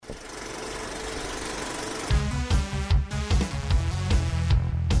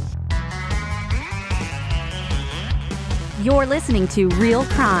You're listening to Real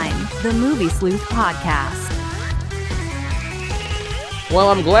Crime, the Movie Sleuth podcast. Well,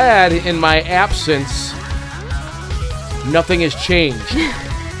 I'm glad in my absence, nothing has changed.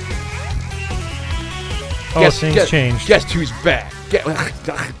 Things changed. Guess who's back?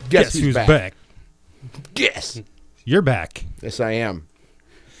 Guess who's back? Guess. You're back. Yes, I am.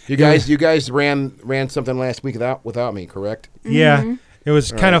 You guys ran something last week without me, correct? Yeah. It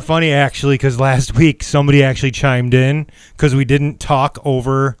was kind of funny, actually, because last week somebody actually chimed in because we didn't talk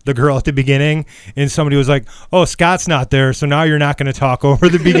over the girl at the beginning, and somebody was like, oh, Scott's not there, so now you're not going to talk over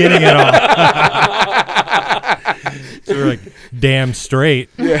the beginning at all. So we're like, damn straight.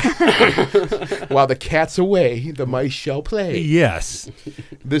 Yeah. While the cat's away, the mice shall play. Yes.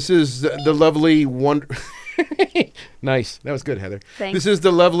 This is the lovely Nice. That was good, Heather. Thanks. This is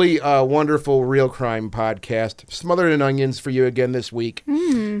the lovely, wonderful Real Crime podcast, smothered in onions for you again this week.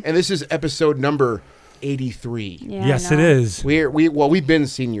 And this is episode number 83. Yeah, Yes, it is. We've been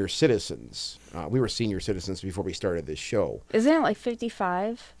senior citizens. We were senior citizens before we started this show. Isn't it like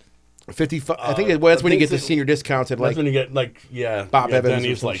 55? 55. I think that's when you get the senior discounts at That's when you get Bob Evans or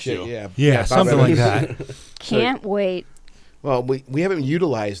Denny's some like shit. you. Yeah, Bob something like Evans. that. Can't wait. Well, we haven't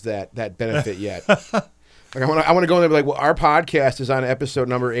utilized that benefit yet. Like I want to go in there and be like, well, our podcast is on episode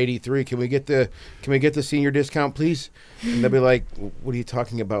number 83. Can we get the senior discount, please? And they'll be like, what are you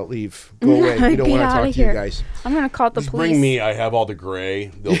talking about? Leave. Go away. We don't want to talk to you guys. I'm going to call the Just police. bring me. I have all the gray.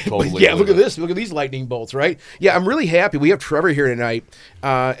 They'll totally. Yeah, look at this. Look at these lightning bolts, right? Yeah, I'm really happy. We have Trevor here tonight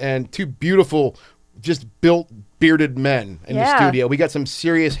and two beautiful, just built, bearded men in the studio. We got some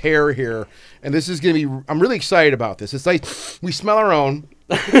serious hair here, and this is going to be, I'm really excited about this. It's like we smell our own.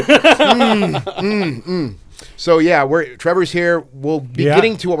 So yeah, Trevor's here. We'll be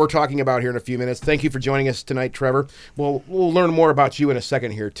getting to what we're talking about here in a few minutes. Thank you for joining us tonight, Trevor. We'll learn more about you in a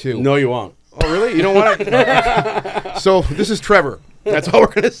second here too. No, you won't. Oh really? You don't want to? So this is Trevor. That's all we're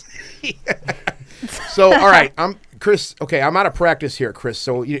gonna see. So all right, I'm Chris. Okay, I'm out of practice here, Chris.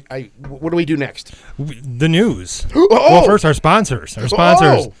 So what do we do next? The news. Oh! Well, first, our sponsors.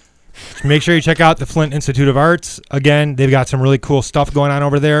 Oh! Make sure you check out the Flint Institute of Arts. Again, they've got some really cool stuff going on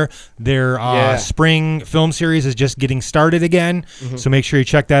over there. Their spring film series is just getting started again. So make sure you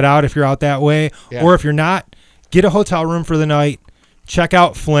check that out if you're out that way. Yeah. Or if you're not, get a hotel room for the night. Check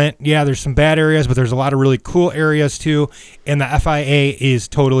out Flint. Yeah, there's some bad areas, but there's a lot of really cool areas too. And the FIA is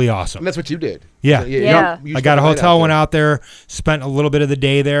totally awesome. And that's what you did. Yeah. So, Yeah. you I got a spent the night hotel, out went there. out there, spent a little bit of the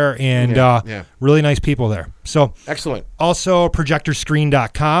day there, and Yeah. really nice people there. So Excellent. also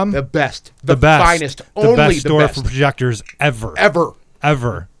projectorscreen.com. The best. The best. Finest. The Only best the store best. for projectors ever.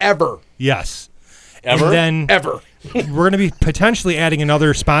 Ever. Yes. Ever? And then Ever. we're going to be potentially adding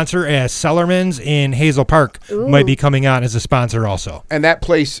another sponsor as Sellerman's in Hazel Park might be coming on as a sponsor also. And that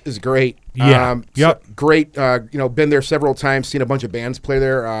place is great. Yeah. Yep. Great. Been there several times, seen a bunch of bands play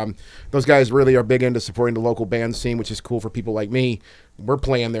there. Those guys really are big into supporting the local band scene, which is cool for people like me. We're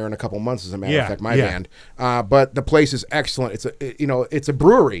playing there in a couple months, as a matter of fact, my band. But the place is excellent. It's a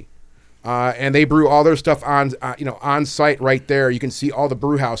brewery. And they brew all their stuff on site right there. You can see all the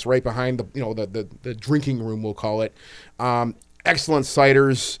brew house right behind the drinking room, we'll call it. Excellent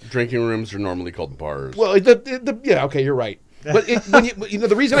ciders. Drinking rooms are normally called bars. Well, okay, you're right. But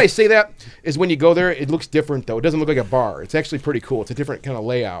the reason I say that is when you go there, it looks different though. It doesn't look like a bar. It's actually pretty cool. It's a different kind of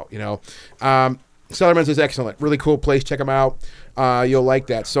layout, Sellerman's is excellent. Really cool place. Check them out. You'll like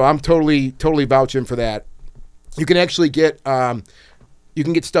that. So I'm totally vouching for that. You can actually get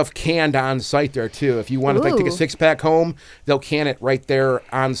stuff canned on site there too. If you want to take a 6-pack home, they'll can it right there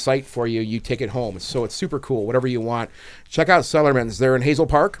on site for you. You take it home. So it's super cool. Whatever you want. Check out Sellerman's. They're in Hazel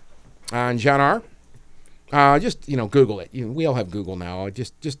Park on John R. Just Google it. We all have Google now.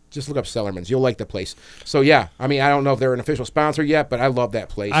 Just look up Sellerman's. You'll like the place. So yeah, I don't know if they're an official sponsor yet, but I love that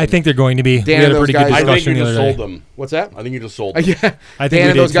place. I think they're going to be. Dan We had and a those pretty guys- good I think discussion you the just other sold day. them. What's that? I think you just sold them. Yeah, I think Dan we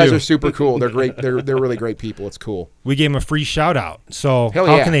and those did, guys too. are super cool. They're great. They're really great people. It's cool. We gave them a free shout out. So Hell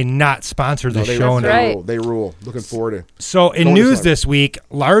how yeah. can they not sponsor this show That's now? right. They rule. Looking forward to. So in Bonus news one. this week,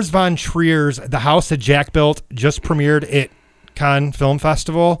 Lars von Trier's The House That Jack Built just premiered at Cannes Film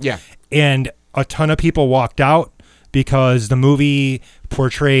Festival. Yeah. And a ton of people walked out because the movie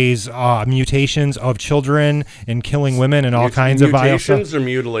portrays mutations of children and killing women and all kinds of violence. Mutations or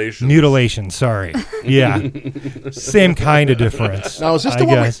mutilations? Mutilations, sorry. Yeah. Same kind of difference. Now, is this I the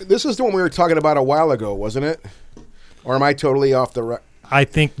one? guess. This is the one we were talking about a while ago, wasn't it? Or am I totally off the? I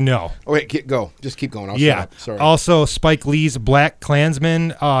think no. Oh wait, go. Just keep going. I'll shut Yeah. up. Sorry. Also, Spike Lee's Black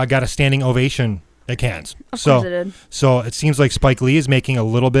Klansman got a standing ovation at Cannes. Of course it did. So it seems like Spike Lee is making a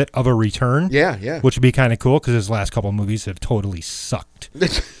little bit of a return. Yeah. Which would be kind of cool because his last couple of movies have totally sucked.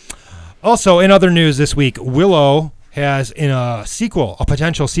 Also, in other news this week, Willow has in a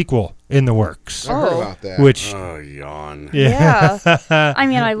potential sequel in the works. I heard about that. Which, Oh, yawn. Yeah. I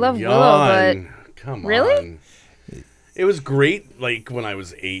mean, I love Willow, but Yawn. Come Really? on. It was great, like, when I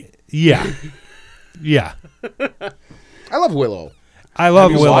was 8. yeah. Yeah. I love Willow. I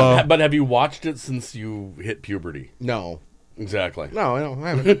love Have you Willow. but have you watched it since you hit puberty? No. Exactly. No, I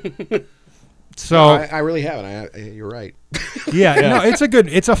haven't. So, I really haven't. You're right. yeah, no,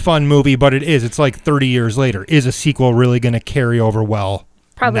 it's a fun movie, but it's like 30 years later. Is a sequel really going to carry over well?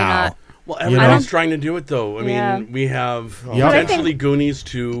 Probably now? not. Well, You know? everybody's trying to do it, though. I mean, Yeah. we have Yep. potentially Goonies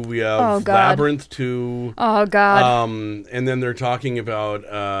 2. We have Oh, God. Labyrinth 2. Oh God. And then they're talking about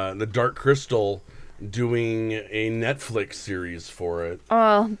the Dark Crystal doing a Netflix series for it.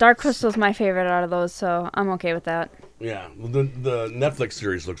 Oh, Dark Crystal's my favorite out of those, so I'm okay with that. Yeah, the Netflix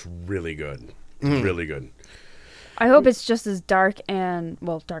series looks really good. Really good. I hope it's just as dark and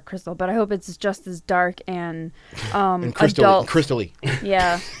Dark Crystal, but I hope it's just as dark and And adult, crystally.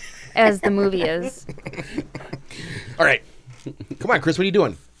 yeah, as the movie is. All right. Come on, Chris. What are you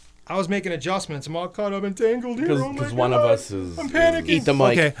doing? I was making adjustments. I'm all caught up and tangled here. Because one of us is... Eat the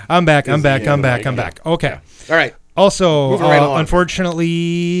mic. Okay, I'm back. I'm back. yeah, I'm back. Mike, I'm yeah. back. Okay. All right. Also, Moving right along.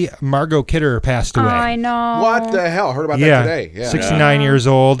 unfortunately, Margot Kidder passed away. I know. What the hell? Heard about yeah, that today. Yeah. 69 years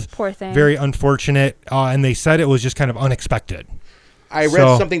old. Poor thing. Very unfortunate. And they said it was just kind of unexpected. I read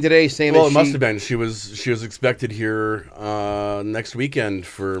So- something today saying Well, that it must have been. She was expected here next weekend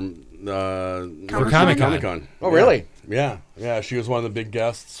for Comic-Con. Comic-Con. Oh, really? Yeah. She was one of the big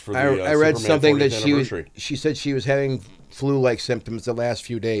guests for the I read Superman something 40th that anniversary. she said she was having flu-like symptoms the last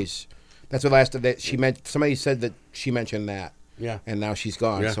few days. That's the last of that she meant. Somebody said that she mentioned that. Yeah. And now she's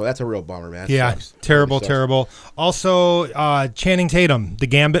gone. Yeah. So that's a real bummer, man. That Yeah, sucks. terrible, Really sucks. terrible. Also, Channing Tatum, the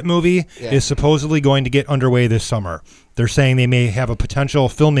Gambit movie, Yeah. is supposedly going to get underway this summer. They're saying they may have a potential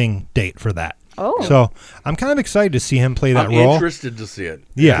filming date for that. Oh. So I'm kind of excited to see him play that I'm role. interested to see it.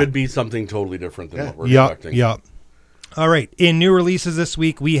 Yeah. It could be something totally different than what we're Yup, expecting. yup. All right. In new releases this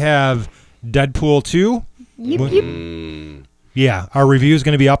week, we have Deadpool 2. Yep, yep. Yeah, our review is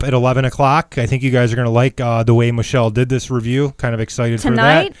going to be up at 11 o'clock. I think you guys are going to like the way Michelle did this review. Kind of excited for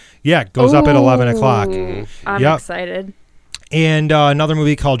Tonight? that. Yeah, it goes up at 11 o'clock. Ooh, I'm Yep. excited. And another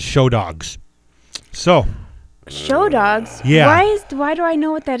movie called Show Dogs. So, Show Dogs. Yeah. Why do I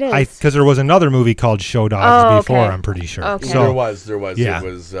know what that is? because there was another movie called Show Dogs Oh, before, okay. I'm pretty sure. Okay. So, There was. Yeah. It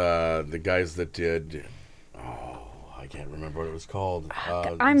was the guys that did. Oh, I can't remember what it was called.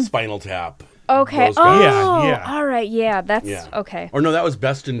 I'm- Spinal Tap. Okay. Those Oh, guys. Yeah. all right. Yeah, that's Yeah. okay. Or no, that was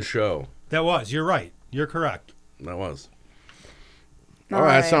Best in Show. that was. You're right. You're correct. That was. All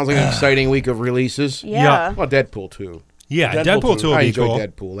right. That sounds like an exciting week of releases. Yeah. Well, Deadpool 2. Yeah, Deadpool Deadpool 2. 2 will I be enjoyed cool.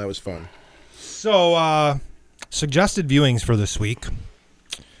 Deadpool. That was fun. So, suggested viewings for this week.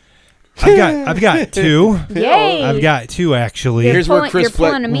 I've got two. Yay. I've got two actually. Here's where Chris you're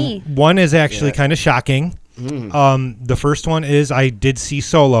pulling Fleck- to me. One is actually Yeah. kind of shocking. The first one is I did see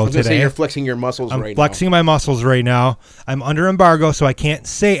Solo I was gonna say today. you're flexing your muscles I'm right flexing my muscles right now. I'm under embargo, so I can't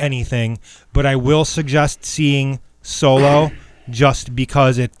say anything, but I will suggest seeing Solo just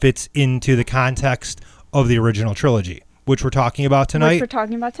because it fits into the context of the original trilogy, which we're talking about Which tonight. we're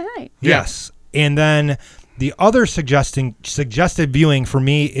talking about tonight. Yes. And then the other suggested viewing for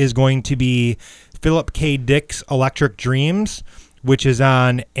me is going to be Philip K. Dick's Electric Dreams, which is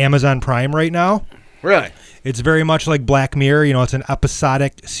on Amazon Prime right now. now. Really? It's very much like Black Mirror. You know, it's an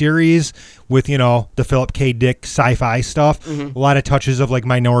episodic series with, you know, the Philip K. Dick sci-fi stuff. A lot of touches of like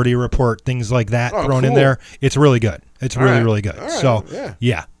Minority Report, things like that Oh, thrown in cool. there. It's really good. It's really, right. really good. All right. So,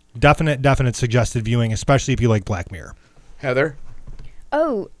 Yeah. definite suggested viewing, especially if you like Black Mirror. Heather?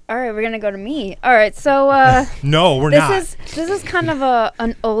 Oh, all right. We're gonna go to me. All right. So No, we're not. this is kind of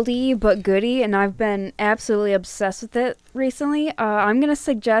an oldie but goodie, and I've been absolutely obsessed with it recently. I'm gonna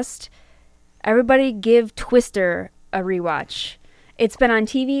suggest everybody give Twister a rewatch. It's been on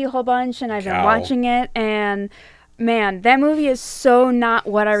TV a whole bunch, and I've been Cow. watching it, and man, that movie is so not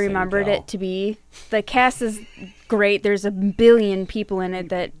what I remembered cow. it to be. The cast is great. There's a billion people in it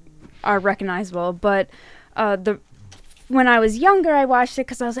that are recognizable, but when I was younger, I watched it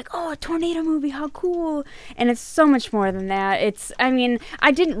because I was like, oh, a tornado movie, how cool. And it's so much more than that.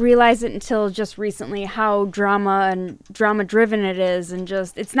 I didn't realize it until just recently how drama driven it is. And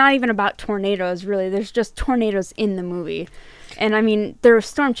just, it's not even about tornadoes, really. There's just tornadoes in the movie. And I mean, there are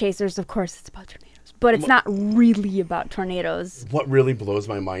storm chasers, of course, it's about tornadoes. But it's not really about tornadoes. What really blows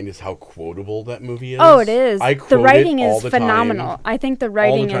my mind is how quotable that movie is. Oh, it is. I The quote writing it all is the time, phenomenal. I think the all the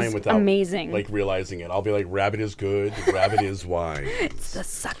writing time is without, amazing. like realizing it. I'll be like, rabbit is good, rabbit is wise. It's the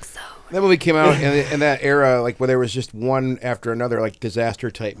suck zone. That movie came out in that era, like where there was just one after another, like disaster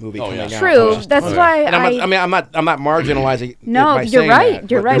type movie coming out. True. That's why And I'm not No, marginalizing. it by you're saying right.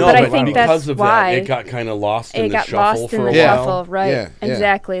 that, You're right. No, but I but think because that's of why that, it got kind of lost in it the got shuffle lost for in a the while. shuffle. Right. Yeah, yeah.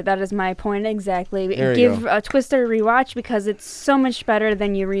 Exactly. That is my point. Exactly. There you Give go. Twister a rewatch because it's so much better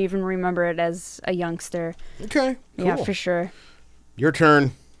than you even remember it as a youngster. Okay, cool. Yeah, for sure. Your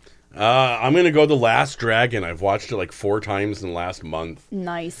turn. I'm gonna go The Last Dragon. I've watched it like 4 times in the last month.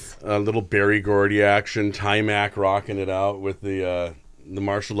 Nice. A little Barry Gordy action, Timac rocking it out with the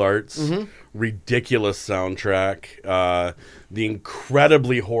martial arts. Ridiculous soundtrack. The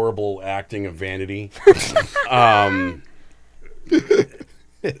incredibly horrible acting of Vanity.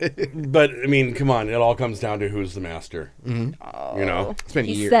 But I mean, come on! It all comes down to who's the master. You know, It's been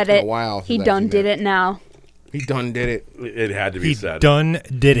He years, said it's been it. a while. He since I've done seen did that. it now. He done did it. it had to be He said. done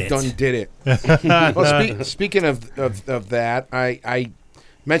did it. Done did it. Well, speaking of that, I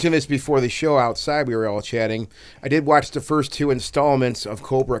mentioned this before the show outside. We were all chatting. I did watch the first 2 installments of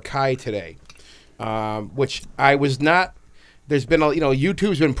Cobra Kai today, which I was not. There's been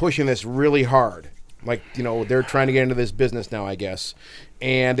YouTube's been pushing this really hard. Like, they're trying to get into this business now, I guess.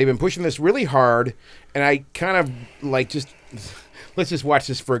 And they've been pushing this really hard. And I kind of let's just watch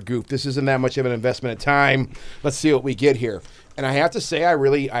this for a goof. This isn't that much of an investment of time. Let's see what we get here. And I have to say, I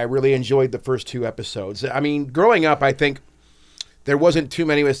really enjoyed the first 2 episodes. I mean, growing up, I think there wasn't too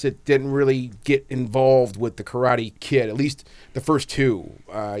many of us that didn't really get involved with the Karate Kid, at least the first 2,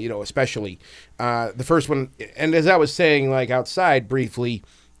 especially. The first one, and as I was saying, like outside briefly,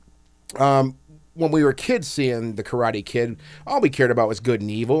 when we were kids seeing the Karate Kid, all we cared about was good and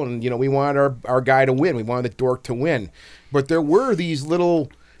evil, and we wanted our guy to win. We wanted the dork to win. But there were these little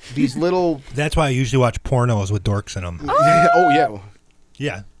That's why I usually watch pornos with dorks in them. oh yeah.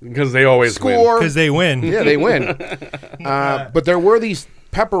 Yeah, Because they always win. Score. because they win. Yeah, they win. But there were these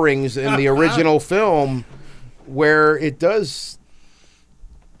pepperings in the original film where it does,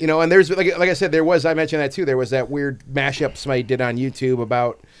 and there's like I said, I mentioned that too. There was that weird mashup somebody did on YouTube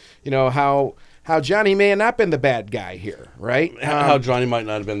about, how Johnny may have not been the bad guy here, right? How Johnny might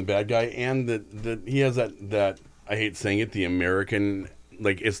not have been the bad guy, and that he has that I hate saying it, the American,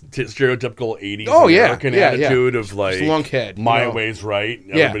 like, it's stereotypical 80s American attitude of like, lunkhead, my way's right,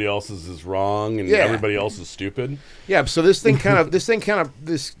 everybody else's is wrong, and everybody else is stupid. Yeah, so this thing kind of,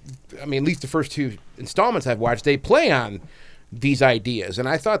 I mean, at least the first 2 installments I've watched, they play on these ideas. And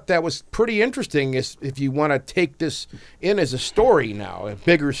I thought that was pretty interesting if you want to take this in as a story now, a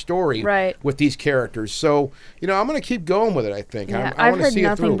bigger story with these characters. So, I'm going to keep going with it, I think. Yeah, I I've want to heard see it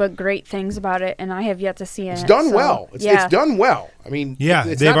nothing through. but great things about it, and I have yet to see it. It's done well. It's done well. I mean, Yeah,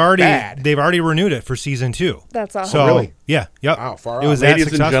 it's they've not already bad. they've already renewed it for season 2. That's awesome. So really? yeah, yep. Wow, far it out. was that Ladies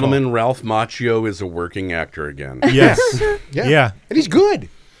and successful. gentlemen, Ralph Macchio is a working actor again. Yes. Yeah. And he's good.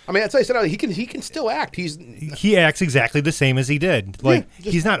 I mean, that's like I said, he can still act. He acts exactly the same as he did. Like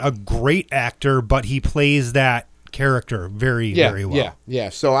he's not a great actor, but he plays that character very well. Yeah.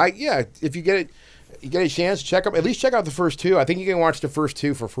 So if you get a chance, at least check out the first 2. I think you can watch the first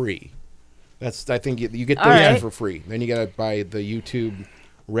 2 for free. I think you get those 2 for free. Then you got to buy the YouTube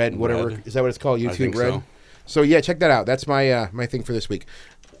Red, whatever. Is that what it's called? YouTube think Red. So yeah, check that out. That's my my thing for this week.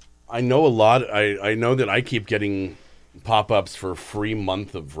 I know a lot. I know that I keep getting pop-ups for a free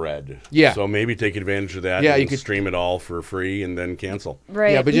month of Red. Yeah. So maybe take advantage of that. Yeah, and you could stream it all for free and then cancel.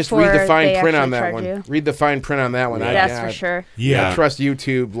 Right. Yeah, but just read the before fine they print on actually that charge one. you. Read the fine print on that one. That's for sure. Yeah. I trust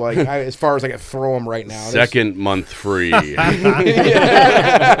YouTube. Like as far as I can throw them right now. Second month free.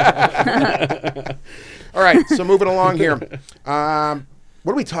 All right. So moving along here.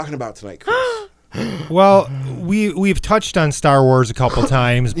 What are we talking about tonight, Chris? Well, we've touched on Star Wars a couple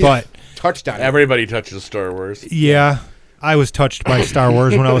times, but Touched on it. Everybody touches Star Wars. yeah, I was touched by Star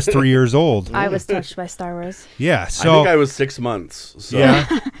Wars when I was 3 years old. I was touched by Star Wars. Yeah, I so think I was 6 months. So. yeah,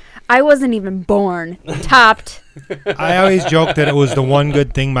 I wasn't even born. Topped. I always joke that it was the one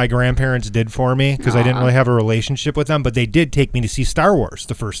good thing my grandparents did for me because I didn't really have a relationship with them, but they did take me to see Star Wars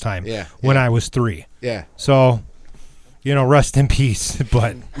the first time when I was 3. Yeah. So, rest in peace.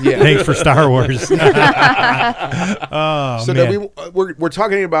 But thanks for Star Wars. Oh, So man. we're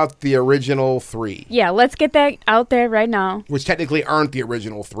talking about the original 3, Yeah, let's get that out there right now. which technically aren't the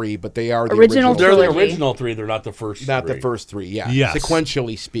original 3, but they are the Original original. They're the trilogy. original 3. They're not the first Not 3. the first 3. Yeah. Yes.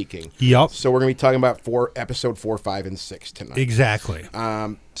 Sequentially speaking. Yep, So we're gonna be talking about episode 4, 5, and 6 tonight. exactly.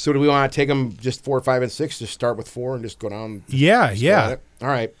 So do we want to take them just 4, 5, and 6? Just start with 4 and just go down. Yeah. All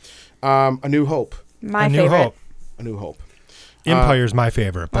right. A New Hope. My A New favorite. Hope. A New Hope. Empire's my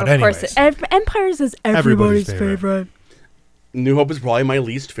favorite, but Of course, anyways. Empire's is Everybody's everybody's favorite. favorite. New Hope is probably my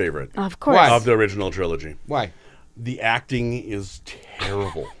least favorite Of course. Why? of the original trilogy. Why? The acting is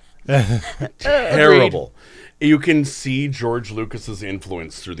terrible. Terrible. You can see George Lucas's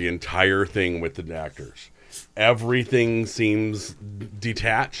influence through the entire thing with the actors. Everything seems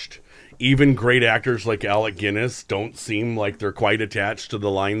detached. Even great actors like Alec Guinness don't seem like they're quite attached to the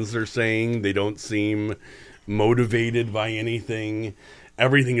lines they're saying. They don't seem motivated by anything.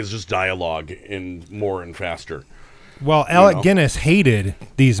 Everything is just dialogue and more and faster. Well, Alec Guinness hated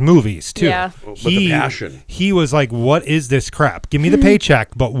these movies too. Yeah. But the passion. He was like, "What is this crap? Give me the paycheck,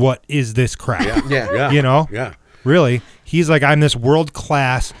 but what is this crap?" Yeah. You know? Yeah. Really? He's like, "I'm this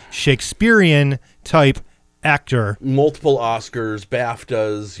world-class Shakespearean type actor." Multiple Oscars,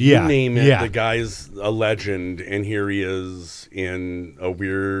 BAFTAs, Yeah, you name it. yeah. The guy's a legend, and here he is in a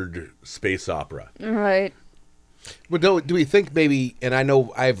weird space opera. Right. But do we think maybe, and I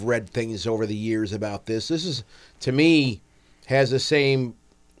know I've read things over the years about this, this is, to me, has the same,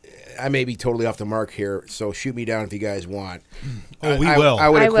 I may be totally off the mark here, so shoot me down if you guys want. Oh, we I, will. I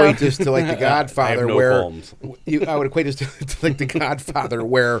would I equate will. this to like The Godfather, no where qualms. I would equate this to like The Godfather,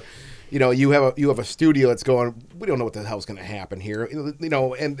 where you have a studio that's going, we don't know what the hell's going to happen here, and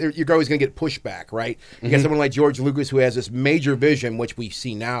you're always going to get pushback, right? You got someone like George Lucas who has this major vision, which we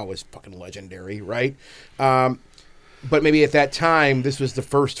see now is fucking legendary, right? But maybe at that time, this was the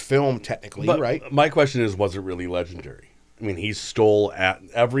first film, technically, But right? my question is, was it really legendary? I mean, he stole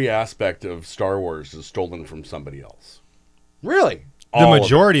every aspect of Star Wars is stolen from somebody else. Really? The All of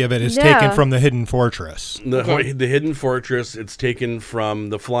majority of it is Yeah. taken from the Hidden Fortress. The Hidden Fortress, it's taken from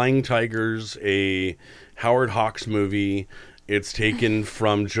The Flying Tigers, a Howard Hawks movie. It's taken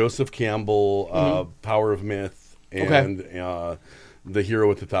from Joseph Campbell, Power of Myth, and The Hero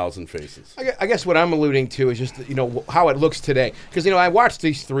with a Thousand Faces. I guess what I'm alluding to is just how it looks today, because I watched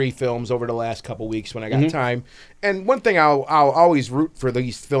these 3 films over the last couple weeks when I got time, and one thing I'll always root for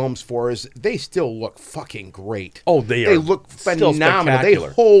these films for is they still look fucking great. Oh, they look still phenomenal. They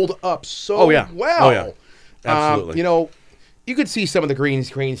spectacular. hold up so Oh, yeah. well. Oh, yeah. Absolutely. You could see some of the green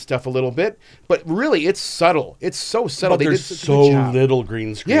screen stuff a little bit, but really it's subtle. It's so subtle. But They there's did such a so good job. little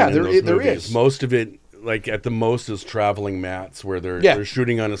green screen Yeah, in there- those there movies. is. Most of it, like at the most, is traveling mats where they're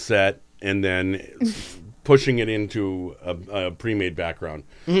shooting on a set and then pushing it into a pre-made background.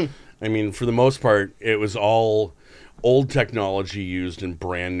 I mean, for the most part, it was all old technology used in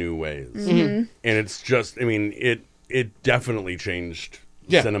brand new ways. And it's just, I mean, it definitely changed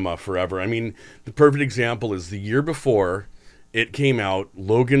cinema forever. I mean, the perfect example is the year before it came out,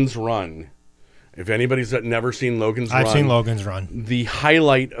 Logan's Run. If anybody's never seen Logan's Run, I've seen Logan's Run. the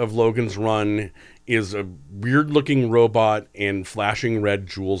highlight of Logan's Run is a weird-looking robot and flashing red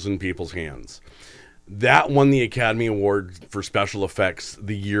jewels in people's hands. That won the Academy Award for special effects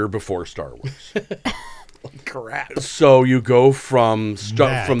the year before Star Wars. Crap. So you go from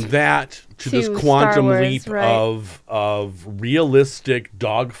that to this To quantum Star Wars, leap right. of realistic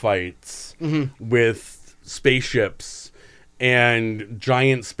dogfights with spaceships and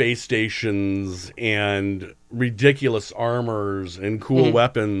giant space stations and ridiculous armors and cool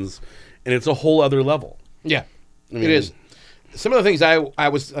weapons, and it's a whole other level. Yeah, mean- it is. Some of the things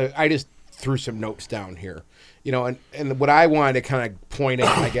I just threw some notes down here, and what I wanted to kind of point at,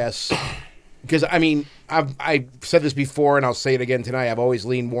 I guess, because I mean I said this before and I'll say it again tonight. I've always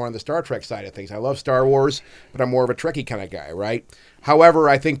leaned more on the Star Trek side of things. I love Star Wars, but I'm more of a Trekkie kind of guy, right? However,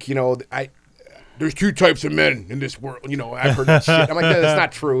 I think there's 2 types of men in this world. I've heard that shit. I'm like, that's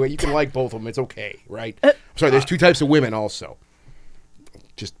not true. You can like both of them. It's okay, right? Sorry, there's 2 types of women also.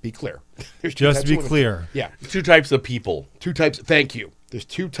 Just be clear. There's 2 Just types to be of women. clear. Yeah, 2 types of people. 2 types. Thank you. There's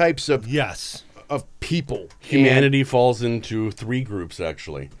 2 types of Yes. people. Humanity falls into 3 groups,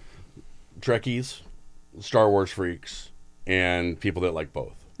 actually. Trekkies, Star Wars freaks, and people that like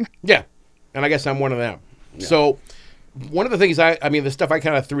both. Yeah, and I guess I'm one of them. So one of the things I mean, the stuff I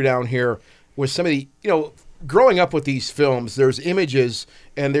kind of threw down here was some of the, growing up with these films, there's images,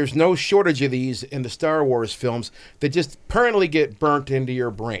 and there's no shortage of these in the Star Wars films that just permanently get burnt into your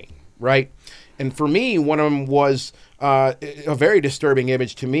brain, right? And for me, one of them was a very disturbing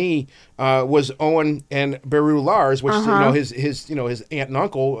image to me was Owen and Beru Lars, which his aunt and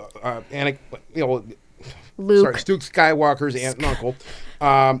uncle, Luke. Luke Skywalker's aunt and uncle,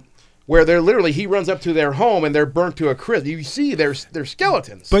 where they're literally, he runs up to their home and they're burnt to a crisp. You see their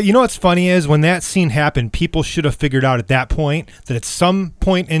skeletons. But you know what's funny is when that scene happened, people should have figured out at that point that at some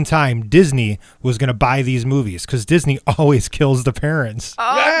point in time, Disney was going to buy these movies because Disney always kills the parents.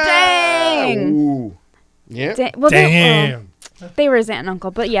 Oh, dang. Ooh. Yeah. Well, Damn. They were his aunt and uncle,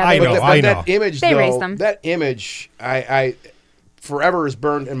 but yeah, I they know, raised But them. that image, They though, raised them. that image, forever is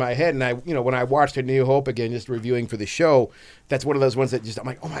burned in my head. And I, when I watched A New Hope again, just reviewing for the show, that's one of those ones that I'm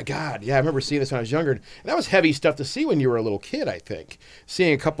like, oh my God. Yeah, I remember seeing this when I was younger. And that was heavy stuff to see when you were a little kid, I think.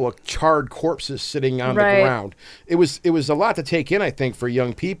 Seeing a couple of charred corpses sitting on the ground. It was a lot to take in, I think, for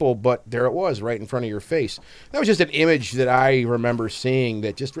young people, but there it was right in front of your face. That was just an image that I remember seeing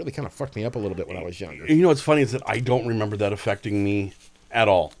that just really kind of fucked me up a little bit when I was younger. You know what's funny is that I don't remember that affecting me at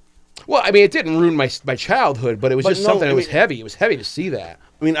all. Well, I mean, it didn't ruin my childhood, but it was just something that was heavy. It was heavy to see that.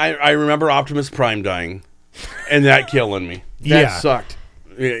 I mean, I remember Optimus Prime dying, and that killing me. That sucked.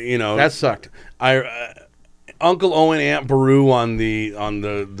 That sucked. Uncle Owen, Aunt Beru on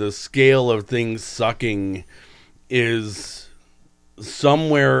the scale of things sucking is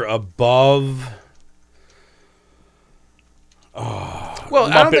somewhere above. Well,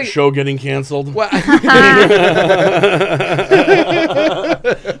 Muppet I don't think Show getting canceled. Well, I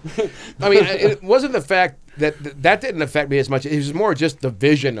mean, it wasn't the fact that didn't affect me as much. It was more just the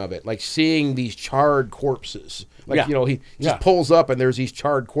vision of it, like seeing these charred corpses. Like he just pulls up and there's these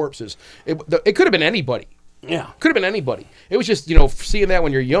charred corpses. It could have been anybody. Yeah, could have been anybody. It was just seeing that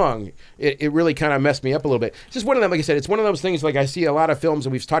when you're young, it really kind of messed me up a little bit. It's just one of them. Like I said, it's one of those things. Like I see a lot of films,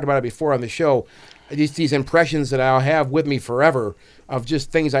 and we've talked about it before on the show. These impressions that I'll have with me forever of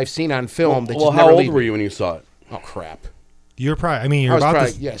just things I've seen on film. Well, how old were you when you saw it? Oh crap! You're probably. I mean, I was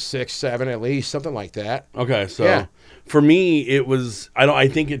probably 6, 7 at least, something like that. Okay, so for me, it was. I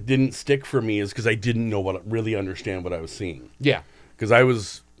think it didn't stick for me is because I didn't really understand what I was seeing. Yeah, because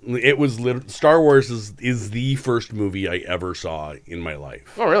it was Star Wars is the first movie I ever saw in my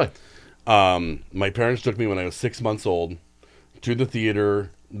life. Oh, really? My parents took me when I was 6 months old to the theater,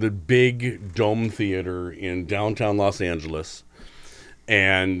 the big dome theater in downtown Los Angeles.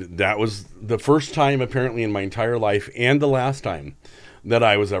 And that was the first time, apparently, in my entire life, and the last time, that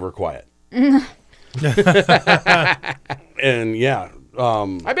I was ever quiet. And, I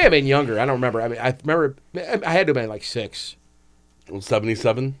may have been younger. I don't remember. I mean, I remember I had to have been like 6.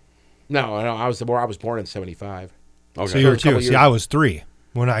 77? No, I was born in 75. Okay. So you were 2. See, I was 3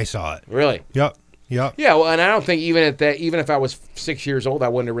 when I saw it. Really? Yep. Yeah, well, and I don't think even if I was 6 years old, I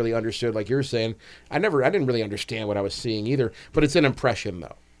wouldn't have really understood, like you're saying. I didn't really understand what I was seeing either. But it's an impression,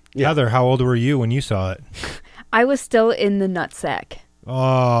 though. Yeah. Heather, how old were you when you saw it? I was still in the nutsack.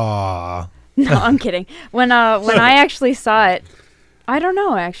 Oh. No, I'm kidding. When I actually saw it, I don't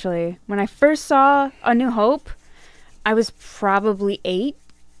know. Actually, when I first saw A New Hope, I was probably 8,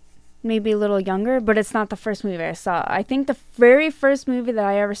 maybe a little younger. But it's not the first movie I saw. I think the very first movie that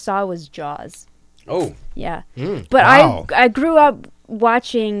I ever saw was Jaws. Oh. Yeah. But wow. I grew up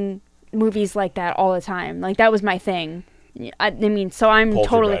watching movies like that all the time. Like, that was my thing. I mean, so I'm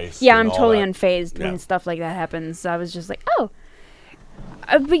totally unfazed when stuff like that happens. I was just like, oh.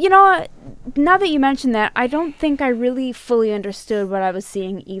 But you know what? Now that you mention that, I don't think I really fully understood what I was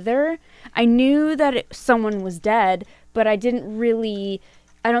seeing either. I knew that someone was dead, but I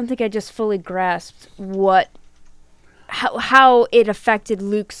don't think I just fully grasped how it affected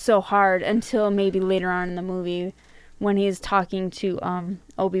Luke so hard until maybe later on in the movie when he's talking to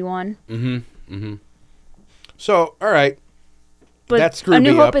Obi-Wan. Mm-hmm. Mm-hmm. So, all right. But that screwed A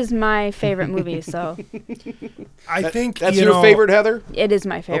New me Hope up. is my favorite movie, so I think that's your favorite, Heather? it is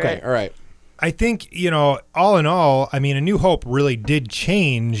my favorite. Okay, all right. I think, all in all, I mean, A New Hope really did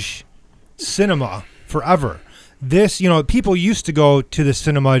change cinema forever. This, people used to go to the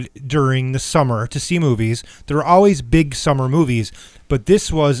cinema during the summer to see movies. There were always big summer movies, but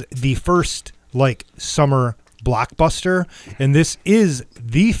this was the first, summer blockbuster, and this is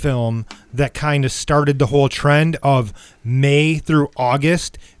the film that kind of started the whole trend of May through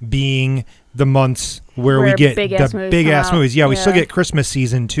August being the months where we get the big-ass movies. Yeah, we still get Christmas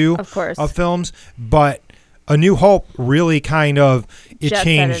season, too, of course, of films, but A New Hope really kind of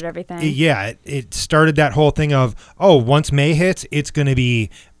changed everything. It started that whole thing of, once May hits, it's going to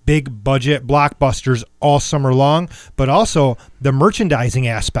be big budget blockbusters all summer long, but also the merchandising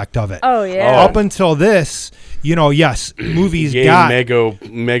aspect of it. Oh yeah. Up until this, yes, movies got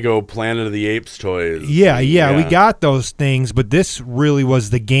Mego Planet of the Apes toys. Yeah, we got those things, but this really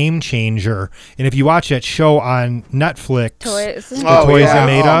was the game changer. And if you watch that show on Netflix, Toys That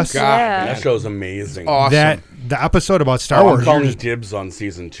Made Us, God, that show's amazing. Awesome. The episode about Star Wars. I'm calling dibs on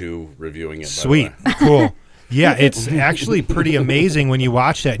season 2, reviewing it. Sweet, cool. Yeah, it's actually pretty amazing when you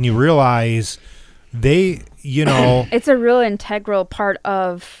watch that and you realize it's a real integral part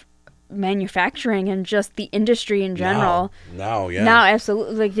of manufacturing and just the industry in general. Now,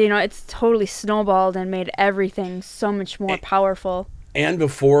 absolutely. It's totally snowballed and made everything so much more powerful. And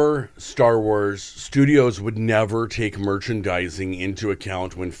before Star Wars, studios would never take merchandising into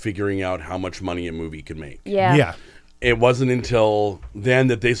account when figuring out how much money a movie could make. Yeah. it wasn't until then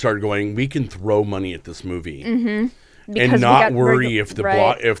that they started going, we can throw money at this movie. Because And we not got worry if the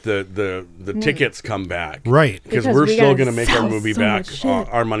right. if the tickets come back, Right. Because Because we're we still gotta going to make our sell movie so back, much shit.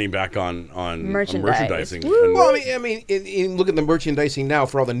 our money back on Merchandise. merchandising. Woo. And- Well, look at the merchandising now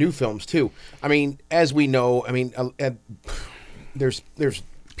for all the new films too. I mean, as we know, there's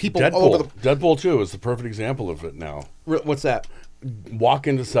people all over Deadpool, Deadpool 2 is the perfect example of it now. What's that? Walk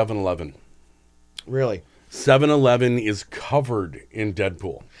into 7-Eleven. Really? 7-Eleven is covered in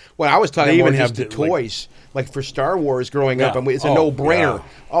Deadpool. Well, I was talking They more even just have the like- toys. Like for Star Wars growing up, Yeah. and it's a Oh, no-brainer. yeah.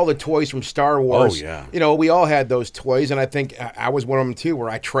 All the toys from Star Wars. Oh, yeah. You know, we all had those toys, and I think I was one of them too, where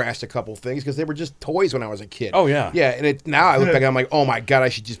I trashed a couple things because they were just toys when I was a kid. Oh, yeah. Yeah, and now I look back and I'm like, oh my God, I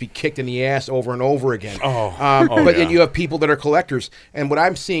should just be kicked in the ass over and over again. Oh. But Yeah. then you have people that are collectors, and what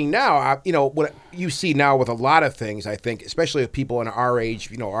I'm seeing now, what you see now with a lot of things, I think, especially with people in our age,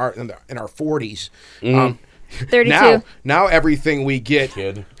 in our 40s. 32. Now everything we get,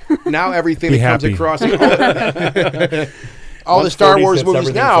 Kid. now everything Be that comes happy. across all the Once Star 40 Wars hits, movies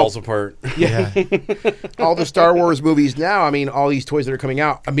everything now, falls apart. Yeah. all the Star Wars movies now. I mean, all these toys that are coming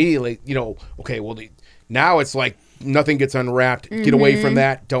out immediately. Okay, well, now it's like nothing gets unwrapped. Get away from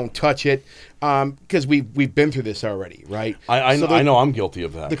that. Don't touch it, because we've been through this already, right? I So know I'm guilty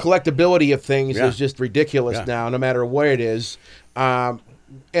of that. the collectability of things Yeah. is just ridiculous Yeah. now, no matter what it is. And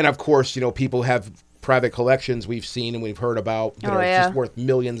of course, people have private collections we've seen and we've heard about that Oh, are yeah. just worth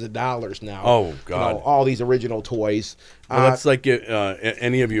millions of dollars now. Oh, God. all these original toys. Well, that's like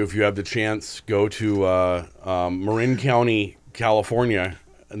any of you, if you have the chance, go to Marin County, California.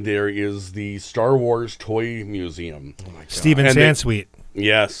 There is the Star Wars Toy Museum. Steven And they- Sansweet.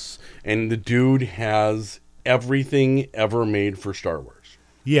 Yes, and the dude has everything ever made for Star Wars.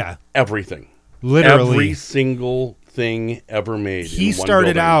 Yeah. Everything. Literally. Every single thing ever made. He in one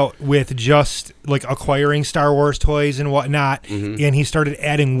started building. out with just like acquiring Star Wars toys and whatnot, and he started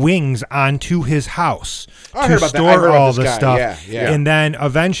adding wings onto his house I to heard about that. I store heard about all this the guy. stuff. Yeah, yeah. And then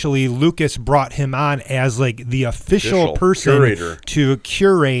eventually Lucas brought him on as like the official person curator. to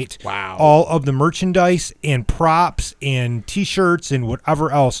curate Wow. all of the merchandise and props and T-shirts and whatever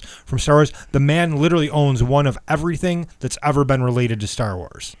else from Star Wars. The man literally owns one of everything that's ever been related to Star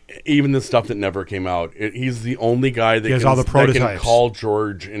Wars. Even the stuff that never came out. He's the only guy that has can, all the that can prototypes. call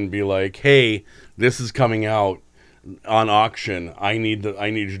George and be like, "Hey, this is coming out on auction. I need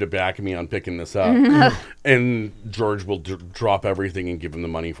you to back me on picking this up." And George will drop everything and give him the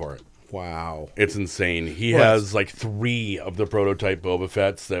money for it. Wow. It's insane. He Well, has like 3 of the prototype Boba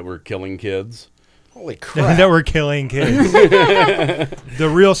Fett's that were killing kids. Holy crap. that were killing kids. The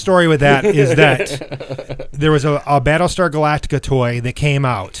real story with that is that there was a Battlestar Galactica toy that came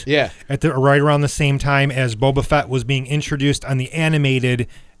out Yeah. at right around the same time as Boba Fett was being introduced on the animated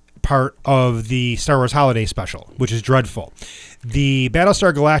part of the Star Wars Holiday Special, which is dreadful. The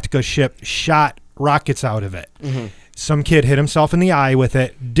Battlestar Galactica ship shot rockets out of it. Some kid hit himself in the eye with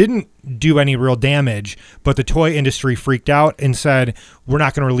it, didn't do any real damage, but the toy industry freaked out and said, we're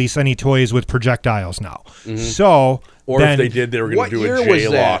not going to release any toys with projectiles now. So, Or then, if they did, they were going What to do year a was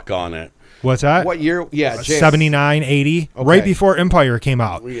J-lock that? on it. What's that? What year? Yeah, 79, 80, Okay. right before Empire came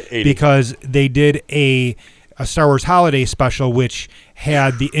out. 80. Because they did a Star Wars Holiday Special, which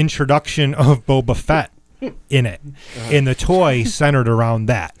had the introduction of Boba Fett in it. And the toy centered around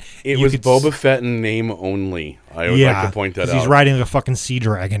that. It You was could Boba Fett in name only. I would like to point that 'cause out. he's riding like a fucking sea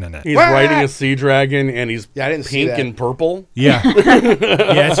dragon in it. He's What? riding a sea dragon, and he's Yeah, I didn't see pink that. and purple. Yeah. Yeah,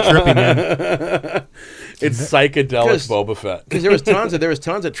 it's trippy, man. It's psychedelic 'Cause- Boba Fett. Because there was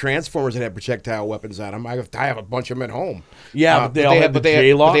tons of Transformers that had projectile weapons on them. I have a bunch of them at home. Yeah, but they all had the but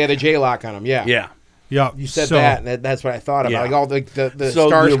J-lock. they had the J-lock on them. Yeah. Yeah. Yeah. You said so, that, and that's what I thought about. Yeah. Like all the So the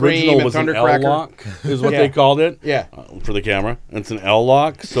Starscream original and was an Thundercracker. L-lock, is what Yeah. they called it. Yeah. For the camera, it's an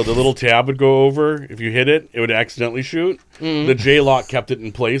L-lock. So the little tab would go over. If you hit it, it would accidentally shoot. The J-lock kept it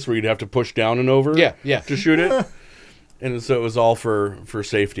in place, where you'd have to push down and over. Yeah, yeah. to shoot it. And so it was all for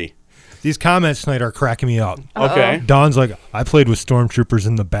safety. These comments tonight are cracking me up. Okay. Dawn's like, I played with stormtroopers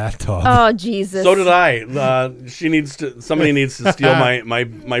in the bathtub. Oh, Jesus. So did I. Somebody needs to steal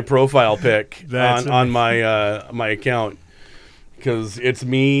my profile pic That's on my account, because it's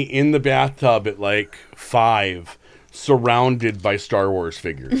me in the bathtub at like 5, surrounded by Star Wars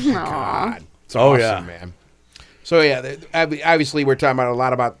figures. God, it's Oh, awesome, yeah. man. So yeah, obviously we're talking about a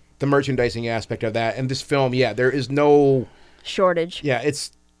lot about the merchandising aspect of that. And this film, yeah, there is no, Shortage. yeah,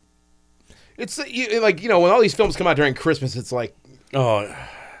 it's like when all these films come out during Christmas, it's like Oh,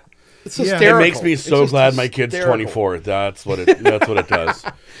 it's Yeah. It hysterical. it makes me It's so just glad my kid's hysterical. 24. That's what it does.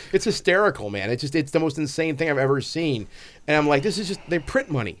 It's hysterical, man. It's the most insane thing I've ever seen. And I'm like, this is just they print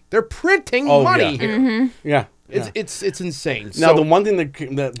money. They're printing Oh, money yeah. here. Yeah. It's insane. Now, So- the one thing that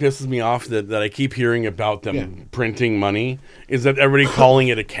pisses me off that I keep hearing about them printing money is that everybody calling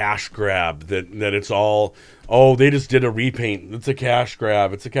it a cash grab. That it's all, they just did a repaint. It's a cash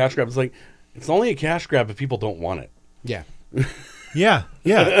grab. It's a cash grab. It's like, it's only a cash grab if people don't want it. yeah. Yeah.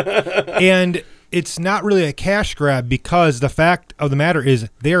 And it's not really a cash grab because the fact of the matter is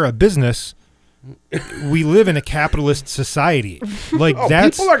they're a business. We live in a capitalist society. Like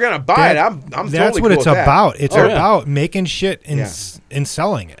that's people are gonna buy it. I'm that's totally what cool it's with that. about. It's Oh, yeah. about making shit and Yeah. and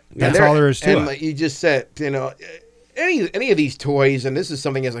selling it. Yeah, That's there- all there is to and it. like you just said, any of these toys, and this is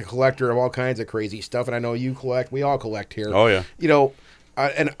something as a collector of all kinds of crazy stuff, and I know you collect. We all collect here. Oh, yeah.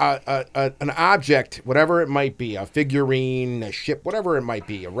 An object, whatever it might be, a figurine, a ship, whatever it might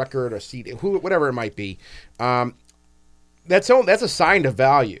be, a record, a CD, whatever it might be. That's a sign of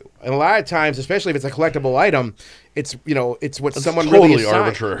value, and a lot of times, especially if it's a collectible item, it's what someone totally really assigns.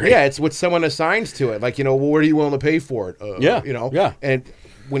 arbitrary. Yeah, it's what someone assigns to it. Like well, what are you willing to pay for it? Yeah, yeah. And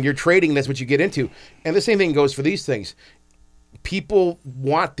when you're trading, that's what you get into. And the same thing goes for these things. People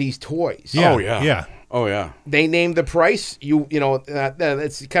want these toys. Yeah. Oh, yeah. Yeah. Oh, yeah. They name the price.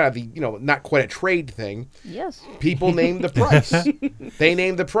 It's kind of the not quite a trade thing. Yes. People name the price. They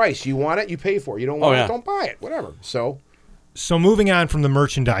name the price. You want it, you pay for it. You don't want yeah. it, don't buy it. Whatever. So moving on from the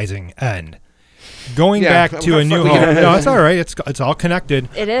merchandising end, going Yeah, back to I'm A New fucking- Hope. No, it's all right. It's all connected.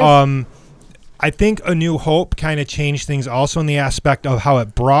 It is. I think A New Hope kind of changed things also in the aspect of how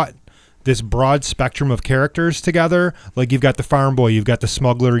it brought this broad spectrum of characters together. Like you've got the farm boy, you've got the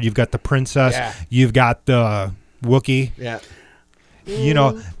smuggler, you've got the princess, Yeah. you've got the Wookiee. yeah.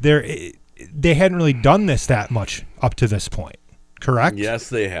 They hadn't really done this that much up to this point, correct? Yes,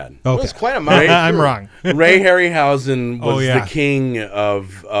 they had. It Okay. was quite a amount. I'm wrong. Ray Harryhausen was Oh, yeah. the king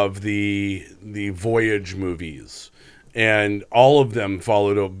of the Voyage movies, and all of them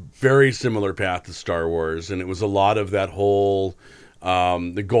followed a very similar path to Star Wars, and it was a lot of that whole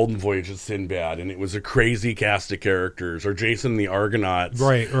the Golden Voyage of Sinbad, and it was a crazy cast of characters, or Jason and the Argonauts,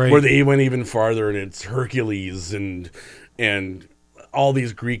 Right. where they went even farther, and it's Hercules and all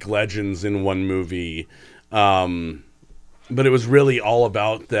these Greek legends in one movie. But it was really all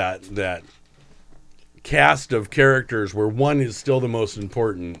about that cast of characters where one is still the most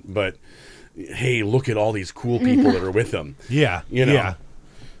important, but hey, look at all these cool people that are with them. Yeah. You know. Yeah.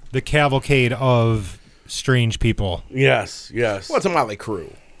 The cavalcade of strange people. Yes. Well, it's a motley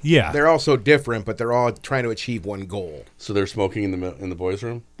crew. Yeah. They're all so different, but they're all trying to achieve one goal. So they're smoking in the boys'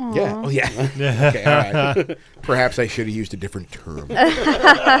 room? Yeah. Oh, yeah. Okay, all right. Perhaps I should have used a different term.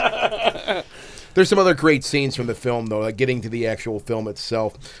 There's some other great scenes from the film, though, like getting to the actual film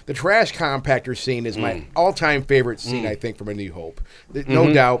itself. The trash compactor scene is my all-time favorite scene, I think, from A New Hope.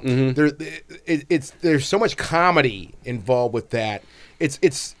 No doubt. There's so much comedy involved with that.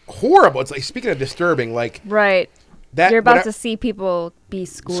 It's horrible. It's like, speaking of disturbing, like Right. that. You're about what I- to see people be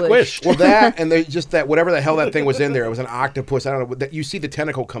squished. Squished. Well, that and they just that whatever the hell that thing was in there. It was an octopus. I don't know. That you see the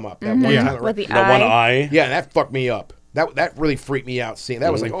tentacle come up. That one Yeah. tentacle. With the That one eye. eye? Yeah, that fucked me up. That really freaked me out. Seeing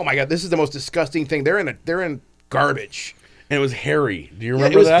that was like, oh my god, this is the most disgusting thing. They're in garbage. And it was hairy. Do you Yeah,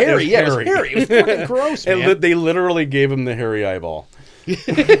 remember it was that? hairy. Yeah, it was hairy. It was fucking gross, man. And they literally gave him the hairy eyeball.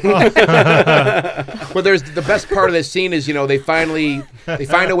 Well, there's the best part of this scene is they find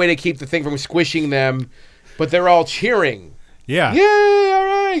a way to keep the thing from squishing them, but they're all cheering. Yeah. Yay! All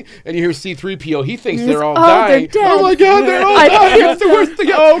right, and you hear C-3PO. He thinks they're all Oh, they're dying. dead. Oh my god, they're all I dying. It's the worst thing.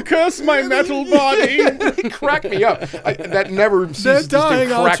 Oh, curse my metal body! It cracked me up. That never ceases to dying,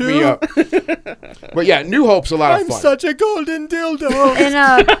 crack me Artu. up. But yeah, New Hope's a lot of fun. a golden dildo.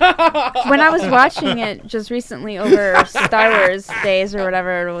 And when I was watching it just recently over Star Wars days or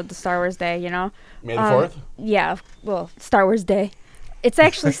whatever, with the Star Wars Day, May the 4th? Yeah, well, Star Wars Day. It's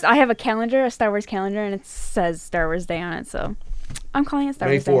actually, I have a Star Wars calendar, and it says Star Wars Day on it, so I'm calling it Star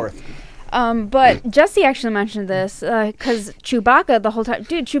May Wars 4th. Day. But Jesse actually mentioned this, because Chewbacca the whole time,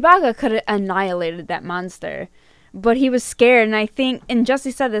 Chewbacca could have annihilated that monster, but he was scared, and I think, and Jesse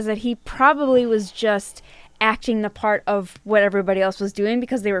said this, that he probably was just acting the part of what everybody else was doing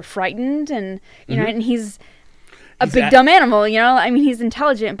because they were frightened, and, and he's a big dumb animal, I mean, he's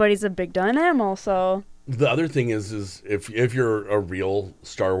intelligent, but he's a big dumb animal, so... The other thing is if you're a real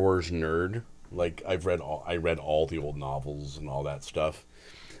Star Wars nerd, like I read all the old novels and all that stuff,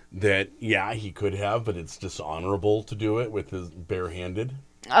 that he could have, but it's dishonorable to do it with his barehanded.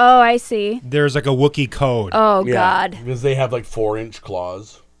 Oh, I see. There's like a Wookiee code. Oh, Yeah, God. because they have like 4-inch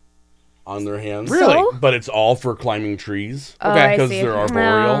claws on their hands. Really? So? But it's all for climbing trees. Oh, Okay. I Because see. they're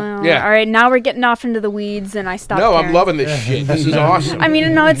arboreal. No. Yeah. All right, now we're getting off into the weeds, and I stopped. No, I'm caring. loving this shit. This is awesome. I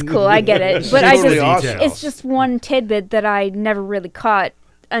mean, no, it's cool. I get it, but I Totally just awesome. it's just one tidbit that I never really caught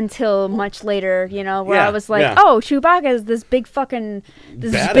until much later, where Yeah, I was like, yeah. oh, Chewbacca is this big fucking,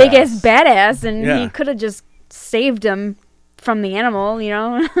 this Badass. big ass badass, and Yeah. he could have just saved him from the animal,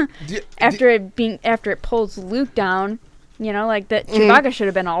 after it pulls Luke down, like that. Chewbacca should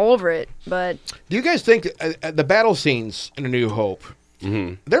have been all over it, but Do you guys think the battle scenes in A New Hope?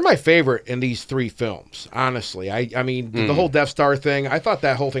 They're my favorite in these 3 films. Honestly, I mean the whole Death Star thing. I thought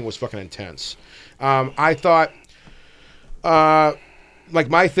that whole thing was fucking intense. I thought, like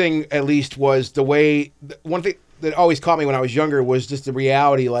my thing at least was the way. One thing that always caught me when I was younger was just the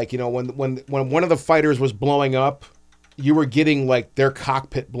reality. Like when one of the fighters was blowing up, you were getting like their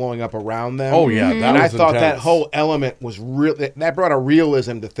cockpit blowing up around them. Oh yeah, that And I was thought that intense. whole element was real. That brought a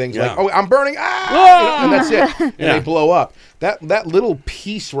realism to things. Yeah. Like, oh, I'm burning, and that's it. And Yeah. they blow up. That little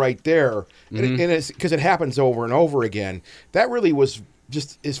piece right there, and it's because it happens over and over again. That really was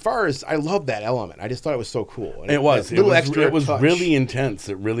just as far as I love that element. I just thought it was so cool. And It was. that little extra It was touch. really intense.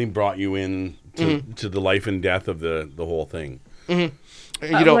 It really brought you in to the life and death of the whole thing. You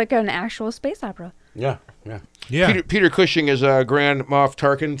know, like an actual space opera. Yeah, yeah. Yeah. Peter Cushing is Grand Moff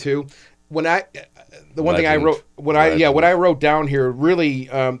Tarkin too. When the one thing I Legend. wrote, what I wrote down here, really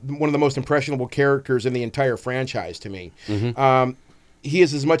one of the most impressionable characters in the entire franchise to me. He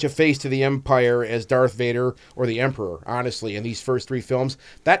is as much a face to the Empire as Darth Vader or the Emperor. Honestly, in these first 3 films,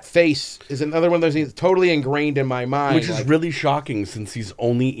 that face is another one of those things totally ingrained in my mind. Which is like- really shocking since he's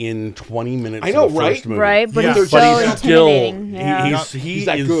only in 20 minutes. I know, of the right? First movie. Right, but Yeah. he's But so But he's still intimidating. Yeah. He's he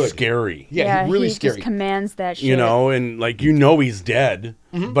that is good. scary. yeah, he's really he scary. just commands that shit. You know, and like he's dead,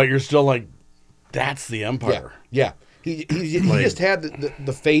 but you're still like, that's the Empire. Yeah. He just had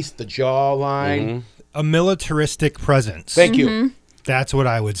the face, the jawline. A militaristic presence. Thank you. That's what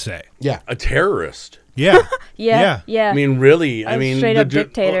I would say. Yeah. A terrorist. Yeah. Yeah. I mean, really. A straight up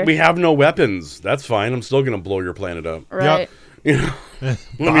dictator. We have no weapons. That's fine. I'm still going to blow your planet up. Right. You know, let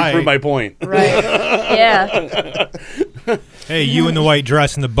me Bye. prove my point. Right. Yeah. Hey, you in the white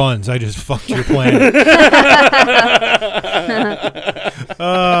dress and the buns. I just fucked your planet.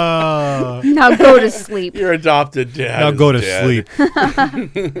 Now go to sleep. Your adopted dad. Now is go to dead. sleep.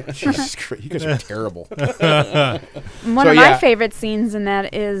 Jesus Christ, you guys are terrible. One So, of my yeah. favorite scenes in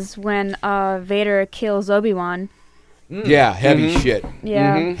that is when Vader kills Obi-Wan. Yeah, heavy shit.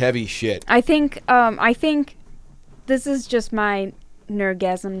 Yeah. Heavy shit. I think this is just my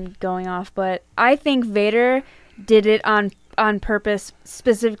nerdgasm going off, but I think Vader did it on purpose,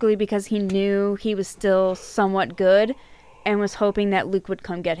 specifically because he knew he was still somewhat good and was hoping that Luke would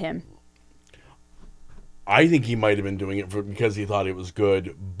come get him. I think he might have been doing it because he thought it was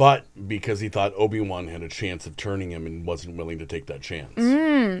good, but because he thought Obi-Wan had a chance of turning him and wasn't willing to take that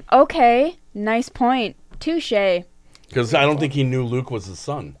chance. Okay, nice point. Touche. Because I don't think he knew Luke was his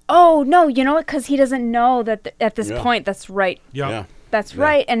son. Oh, no, you know what? Because he doesn't know that at this Yeah. point that's right. Yeah. That's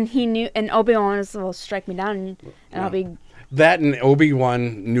right. And he knew, and Obi-Wan was, well, strike me down and I'll be That and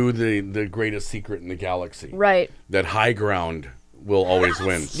Obi-Wan knew the greatest secret in the galaxy. right. That high ground will always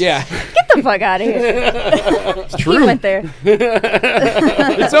win. Yeah, Get the fuck out of here. it's He true. went there.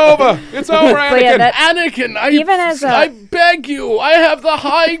 It's over. It's over, Anakin. But yeah, that, Anakin, Even as a- I beg you, I have the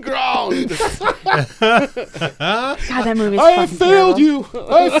high ground. God, that movie's I fucking have failed terrible. you.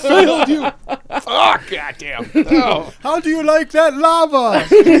 I failed you. Fuck, goddamn. Oh. How do you like that lava?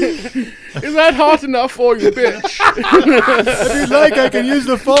 Is that hot enough for you, bitch? If you'd like, I can use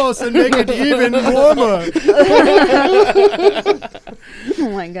the force and make it even warmer. Oh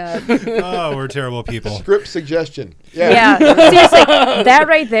my god. Oh, we're terrible people. Script suggestion. Yeah. Seriously, that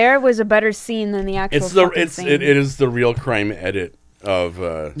right there was a better scene than the actual fucking scene. It is the real crime edit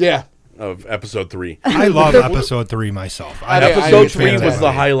of Yeah. episode 3. I love episode 3 myself. I Episode 3 agree was with the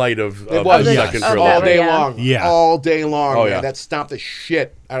that. highlight of It the was second Yes. trilogy. all day Yeah. long. Yeah. All day long. Oh, man. yeah. That stomped the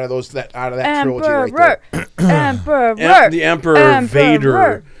shit out of that trilogy right there. Emperor. The Emperor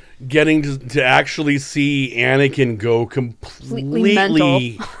Vader getting to actually see Anakin go completely mental.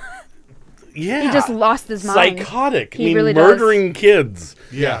 yeah, He just lost his mind. psychotic. He I mean, really does. murdering kids.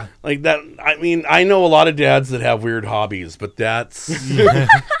 Yeah. Like that. I mean, I know a lot of dads that have weird hobbies, but that's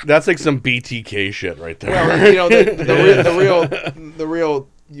that's like some BTK shit right there. Well, you know, the real.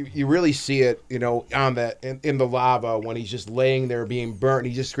 You really see it, you know, on that in the lava when he's just laying there being burnt. And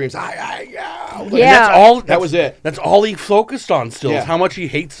he just screams, "I." And Yeah. that's all. That was it. That's all he focused on. Still, Yeah. is how much he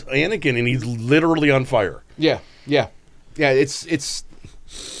hates Anakin, and he's literally on fire. Yeah. It's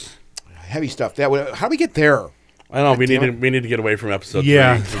heavy stuff. How do we get there? I don't know. We damn need to get away from episode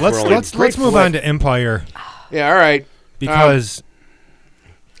Yeah. 3. Let's move great on flick. to Empire Yeah. All right. because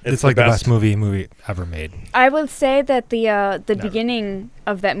It's like the best movie ever made. I would say that the beginning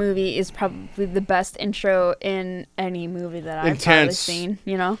of that movie is probably the best intro in any movie that I've probably Intense. seen.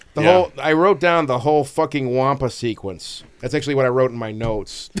 You know, I wrote down the whole fucking Wampa sequence. That's actually what I wrote in my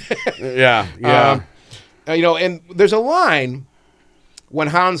notes. Yeah. And there's a line when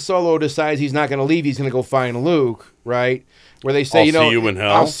Han Solo decides he's not going to leave, he's going to go find Luke, right? Where they say, I'll see you in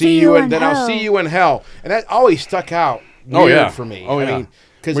hell. I'll see you in then I'll see you in hell. And that always stuck out weird for me. I mean,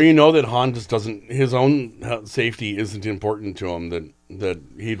 where you know that Han just doesn't, his own safety isn't important to him, that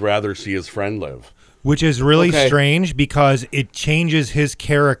he'd rather see his friend live. Which is really strange because it changes his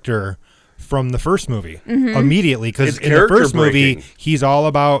character from the first movie immediately. Because in the first movie, he's all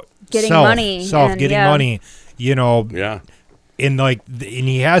about getting getting money, Yeah. And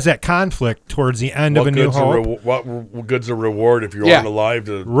he has that conflict towards the end of A New Hope. What good's a reward if you aren't alive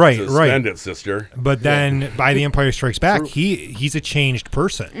to spend it, sister? But then by The Empire Strikes Back, he's a changed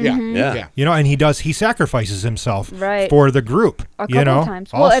person. Yeah. And he sacrifices himself Right. for the group. a couple of times.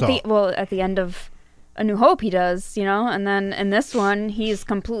 Also. At the end of A New Hope, he does. And then in this one, he's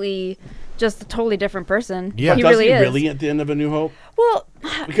completely just a totally different person. Yeah. he Does really he is. really at the end of A New Hope? Well,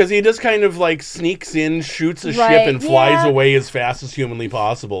 Because he just kind of sneaks in, shoots a ship, Right, and flies yeah. away as fast as humanly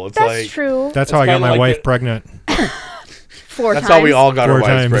possible. It's that's true. That's how I got kinda my like wife pregnant. 4 That's times. how we all got our 4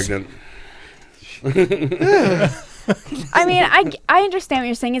 wives times. pregnant. I mean, I understand what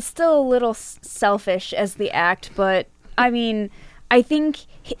you're saying. It's still a little selfish as the act, but I mean, I think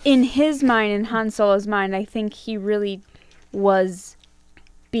in his mind, in Han Solo's mind, I think he really was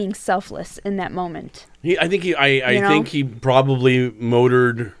being selfless in that moment. I think he probably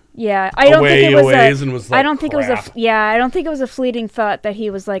motored. Yeah, I don't think it was and was I don't think crap. I don't think it was a fleeting thought that he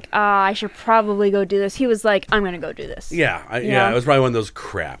was like, I should probably go do this. He was like, I'm gonna go do this. Yeah, it was probably one of those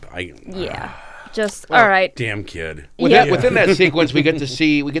crap. All right. Damn kid. Within that sequence, we get to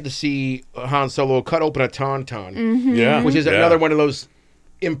see Han Solo cut open a tauntaun, Mm-hmm. Yeah, which is another one of those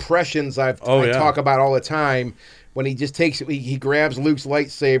impressions I talk about all the time. When he just he grabs Luke's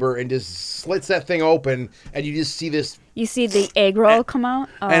lightsaber and just slits that thing open, and you just see this. You see the egg roll come out.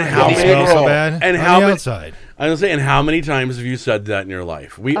 And how It many smells so bad and on how the many, outside. I was saying, how many times have you said that in your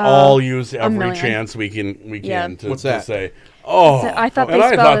life? We all use every million. chance we can to, What's to that? say, "Oh, I thought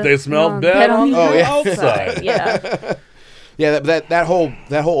they smelled bad on the outside." Yeah. Yeah, that whole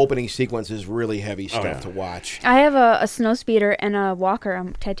opening sequence is really heavy stuff to watch. I have a snow speeder and a walker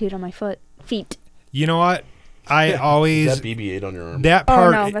tattooed on my feet. You know what? I always Is that BB-8 on your arm? that Oh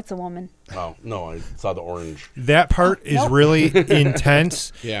part. no, that's a woman. Oh no, I saw the orange. That part is really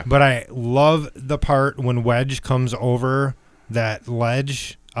intense. Yeah. But I love the part when Wedge comes over that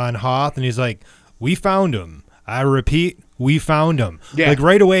ledge on Hoth and he's like, "We found him." I repeat, we found him. Yeah. Like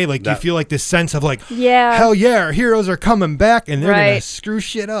right away, you feel like this sense of Yeah. hell yeah, our heroes are coming back and they're gonna Right. screw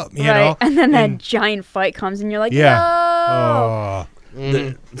shit up, you Right. know? And then that giant fight comes and you're like, Yeah. no.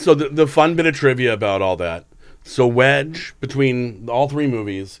 Oh. So the fun bit of trivia about all that. So Wedge, between all 3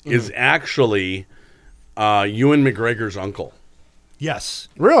 movies, is actually Ewan McGregor's uncle. Yes.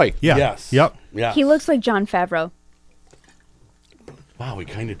 Really? Yeah. Yes. Yep. Yeah. He looks like Jon Favreau. Wow, he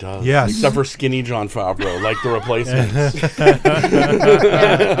kind of does. Yes. Except for skinny Jon Favreau, like the replacements.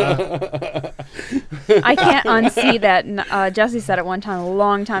 I can't unsee that. Jesse said it one time, a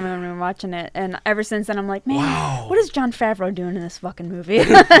long time ago when we were watching it, and ever since then I'm like, man, what is Jon Favreau doing in this fucking movie?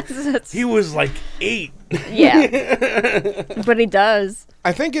 He was like 8. Yeah, but he does.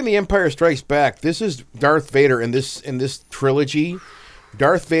 I think in The Empire Strikes Back, this is Darth Vader in this trilogy.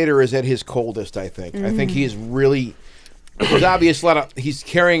 Darth Vader is at his coldest. I think. I think he is really. There's obvious he's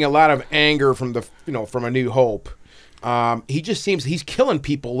carrying a lot of anger from from A New Hope. He just seems he's killing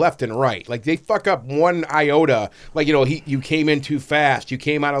people left and right. Like they fuck up one iota. Like you came in too fast. You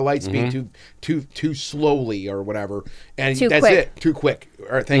came out of light speed too slowly or whatever. And Too that's quick. it. Too quick.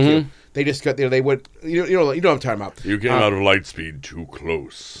 All right, thank you. They just got there. They would. You know what I'm talking about. You came out of light speed too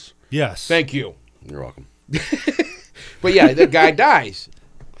close. Yes. Thank you. You're welcome. But yeah, the guy dies.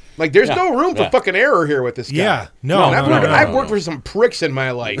 Like, there's no room for fucking error here with this guy. Yeah. No. I've worked for some pricks in my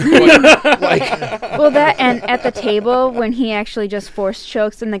life. But, Well, that and at the table when he actually just force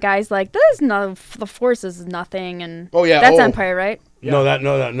chokes and the guy's like, the force is nothing, and that's Empire, right? No,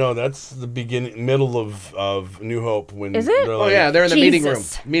 that's the middle of New Hope. When Is it? they're oh like, yeah, they're in the meeting room.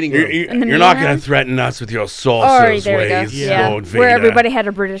 Jesus. Meeting room. You're In the not meeting going room? to threaten us with your Oh, sorcerer's there we go. ways, Yeah, Lord where Vader. everybody had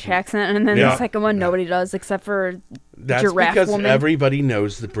a British accent, and then Yeah. the second one nobody does except for That's Giraffe because Woman. everybody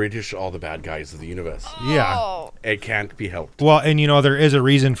knows the British are the bad guys of the universe. Yeah. It can't be helped. Well, and there is a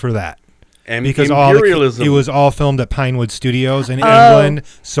reason for that. And because imperialism. it was all filmed at Pinewood Studios in England,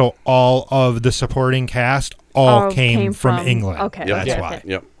 so all of the supporting cast came from England. Okay, Yep. That's why.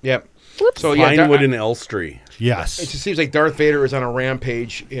 Yep. Yep. Whoops. So yeah, Pinewood and Elstree. Yes. it just seems like Darth Vader is on a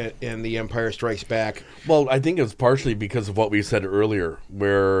rampage in The Empire Strikes Back. Well, I think it's partially because of what we said earlier,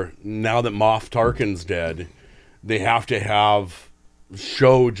 where now that Moff Tarkin's dead, they have to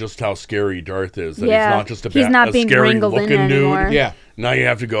show just how scary Darth is. That Yeah, he's not just he's not being scary wrangled in looking anymore. dude. Yeah. Now you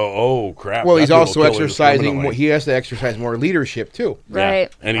have to go, oh crap. Well, that he's dude will also kill exercising. indiscriminately. He has to exercise more leadership too. Right.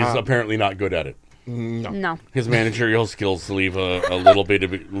 And he's apparently not good at it. No. His managerial skills leave a little bit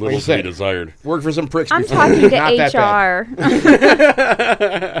of little to be said. desired. Worked for some pricks. I'm before. talking to Not that bad.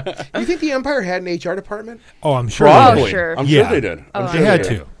 HR. You think the Empire had an HR department? Oh, I'm sure. Probably. Oh, sure. I'm Yeah. sure they did. I'm Oh, sure They had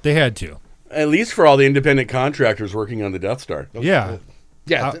did. to. They had to. At least for all the independent contractors working on the Death Star. Yeah.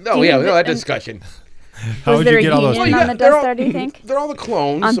 Yeah. Do no, you yeah. think No, that that- discussion. How Was would there you a get all those? union people? on the Death Star, do you think? They're all the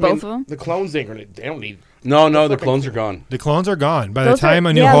clones. On both of them? The clones ain't gonna. They don't need. No, the clones are gone. The clones are gone. By the Those time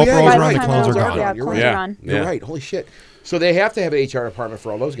are- A New yeah, Hope yeah, rolls by the around, the time clones are those are gone. gone. Yeah, You're clones right. are gone. You're right. Holy shit. So they have to have an HR department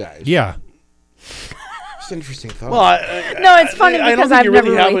for all those guys. Yeah. It's an interesting thought. Well, No, it's funny I don't because think I've you never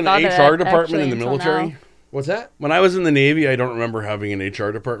really have really an thought of HR it, department in the actually, military. until now. What's that? When I was in the Navy, I don't remember having an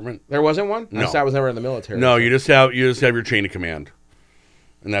HR department. There wasn't one. No. I was never in the military. No, you just have your chain of command,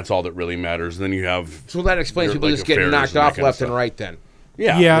 and that's all that really matters. Then you have So that explains your, people like, just getting affairs knocked and that off kind of left and stuff. right. Then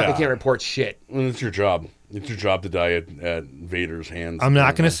Yeah. they can't report shit. Well, it's your job. It's your job to die at Vader's hands. I'm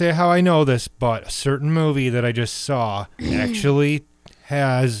not going to say how I know this, but a certain movie that I just saw actually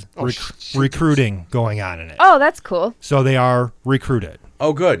has recruiting going on in it. Oh, that's cool. So they are recruited.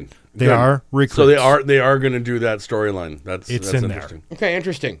 Oh, good. They Good. are recruits. So they are going to do that storyline. That's It's that's in there. interesting. Okay,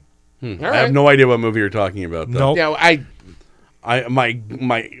 interesting. All I right. have no idea what movie you're talking about. Though. Nope. Now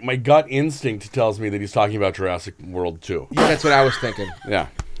My gut instinct tells me that he's talking about Jurassic World 2. that's what I was thinking. Yeah.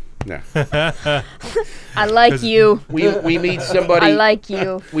 I like you. We meet somebody. I like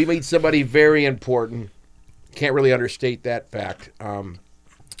you. We meet somebody very important. Can't really understate that fact.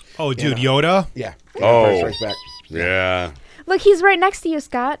 Oh, dude, Yoda? Yeah. Oh. Empire Strikes Back. Yeah. Look, he's right next to you,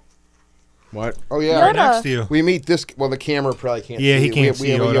 Scott. What? Oh yeah. Yoda. Right next to you. We meet this. Well, the camera probably can't. Yeah, see he you. can't we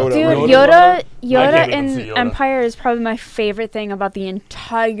see have a Yoda. Yoda. Dude, Yoda. Yoda can't even in see Yoda. Empire is probably my favorite thing about the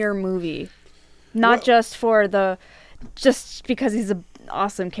entire movie. Not just because he's an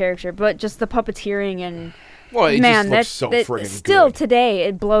awesome character, but just the puppeteering and Well, it man, just that's looks so friggin' still good. today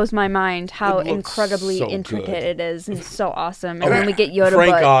it blows my mind how It looks incredibly so intricate good. it is and so awesome. And then we get Yoda,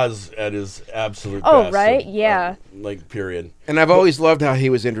 Frank but Oz at his absolute Oh, best. right? Yeah. Like, period. And I've always loved how he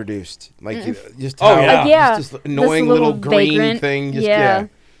was introduced. Like you know, just Oh, how yeah. yeah, just this annoying this little green vagrant, thing. Just, yeah.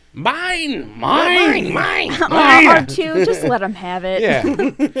 Mine. R2, just let him have it. Yeah.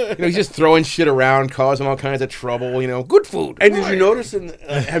 He's just throwing shit around, causing all kinds of trouble. Good food. And did you notice?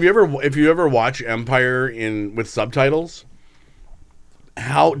 If you ever watch Empire with subtitles,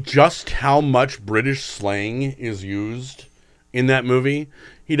 how much British slang is used in that movie?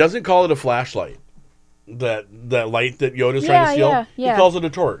 He doesn't call it a flashlight. That light that Yoda's trying to steal. yeah. He calls it a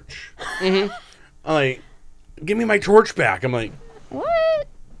torch. I'm like, give me my torch back. I'm like, What?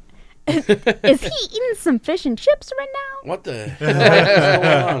 Is he eating some fish and chips right now? what the hell is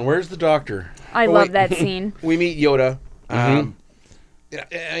going on? Where's the doctor? I Oh, love wait. that scene. We meet Yoda. Mm-hmm.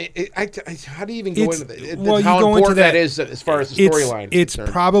 How do you even go It's- into that? well, you how go into important that that- is as far as the storyline? It's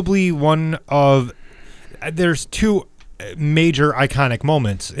probably one of there's two major iconic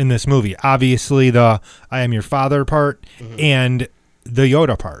moments in this movie. Obviously, the "I am your father" part and the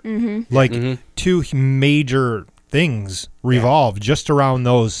Yoda part. Like two major things revolve just around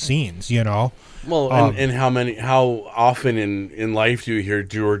those scenes. Well, and how often in life do you hear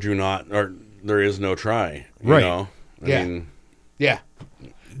 "do or do not" or "there is no try"? You Right. know? Yeah. I mean, yeah.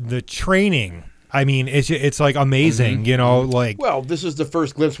 The training. I mean, it's like amazing. Like Well, this is the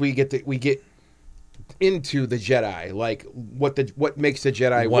first glimpse we get into the Jedi, like what makes the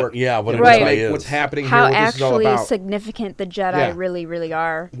Jedi work. Yeah, what You know, it Right. like, really is. what's happening How here, what this is all actually about, significant the Jedi Yeah. really, really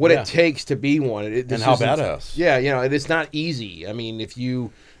are. what Yeah. it takes to be one, this And how isn't- badass. Yeah, it's not easy. I mean, if you,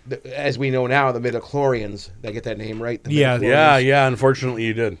 as we know now, the midichlorians, did I get that name right? The Yeah. midichlorians. Yeah. Unfortunately,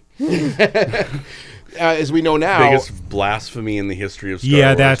 you did. As we know now, Biggest blasphemy in the history of Star yeah,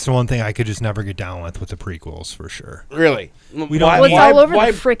 Wars. that's one thing I could just never get down with the prequels for sure. really, We don't Well, it's Why- all over the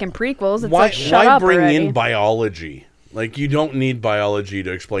freaking prequels. It's like, shut why up bring already. in biology? Like, you don't need biology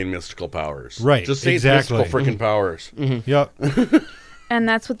to explain mystical powers. Right, Just say exactly. it's mystical freaking powers. Yep. And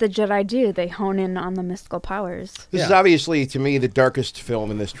that's what the Jedi do. They hone in on the mystical powers. this is obviously to me the darkest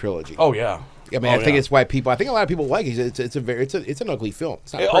film in this trilogy. Oh, yeah. I mean, I think it's why people. I think a lot of people like it. It's an ugly film.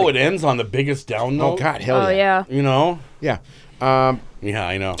 It's not It pretty. ends on the biggest down note. Oh God, hell Oh, yeah. yeah. You know? Yeah. Yeah,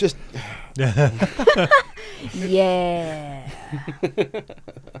 I know. Just Yeah.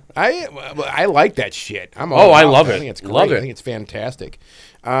 I like that shit. I'm Oh, all I about love that. it. I think it's great. Love it. I think it's fantastic.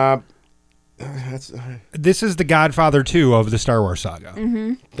 This is the Godfather 2 of the Star Wars saga.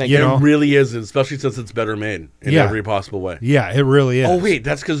 Thank You you. know? It really is, especially since it's better made in Yeah. every possible way. Yeah, it really is. Oh wait,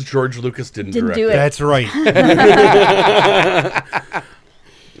 that's because George Lucas didn't direct do it. it. That's right.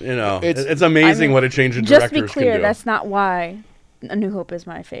 You know, It's- it's amazing I mean, what a change in Just directors be clear, can do. that's not why A New Hope is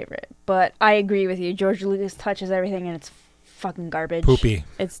my favorite. But I agree with you. George Lucas touches everything, and it's fucking garbage. Poopy.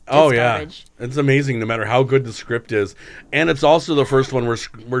 It's Oh yeah, garbage. it's amazing. No matter how good the script is, and it's also the first one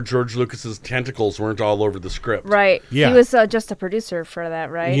where George Lucas's tentacles weren't all over the script. Right. Yeah. He was just a producer for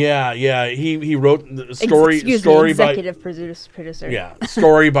that, right? Yeah, yeah. He wrote the Excuse story me, by executive producer. yeah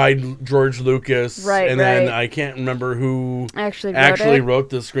story by George Lucas. Right, and then right. I can't remember who Actually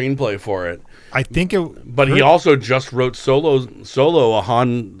wrote the screenplay for it. I think it. But he also just wrote Solo a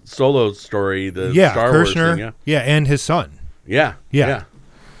Han Solo story, the Star Wars Kirshner. thing. Yeah, and his son. Yeah. Yeah.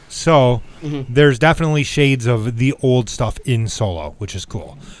 So there's definitely shades of the old stuff in Solo, which is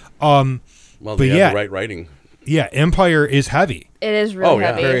cool. Well, But they yeah. have the right writing. Yeah, Empire is heavy. It is really Oh, yeah.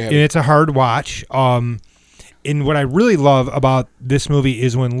 heavy. Very And heavy. it's a hard watch. And what I really love about this movie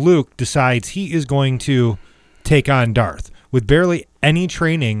is when Luke decides he is going to take on Darth with barely any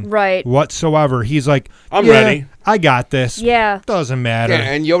training Right. whatsoever. He's like, I'm "Yeah, ready." I got this. Yeah. Doesn't matter. Yeah,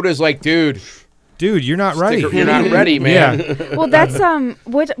 and Yoda's like, dude, Dude, you're not ready. you're not ready, man. Yeah. Well, that's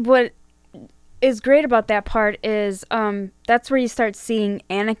what is great about that part is that's where you start seeing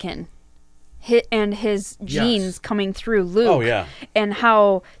Anakin and his genes coming through Luke. Oh, yeah. And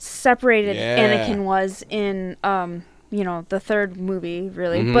how separated Yeah. Anakin was in the third movie,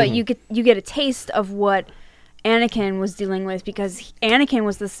 really. Mm-hmm. But you get a taste of what Anakin was dealing with because Anakin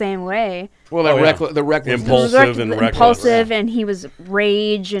was the same way. Well, Oh, yeah. the reckless. Impulsive and reckless. Impulsive, and he was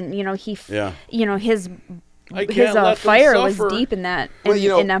rage, and Yeah. His I his can't let them fire was suffer. deep in that Well,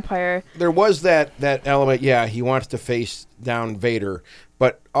 in Empire. There was that element. Yeah, he wants to face down Vader,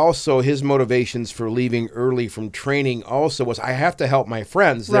 but also his motivations for leaving early from training also was, I have to help my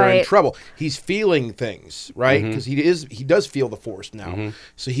friends. They're in Right. trouble. He's feeling things, right? Mm-hmm. Because he does feel the Force now.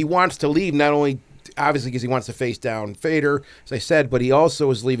 So he wants to leave not only obviously because he wants to face down Vader, as I said, but he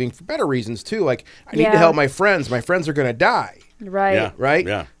also is leaving for better reasons too. Like, I need to Yeah. help my friends. My friends are going to die, Right. Yeah. right?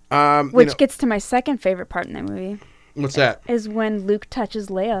 Yeah. Which gets to my second favorite part in that movie what's that? is when Luke touches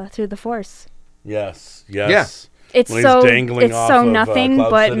Leia through the Force. Yes. Yes. It's When he's so dangling off of, nothing, Cloud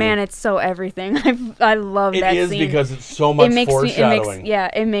but City. man, it's so everything. I love It that is scene. because it's so much it foreshadowing.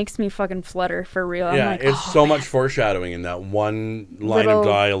 makes me fucking flutter for real. Yeah, I'm like, it's oh, so much foreshadowing in that one line of Little,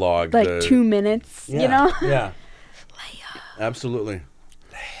 dialogue. like 2 minutes, Yeah, you know? Yeah. Absolutely.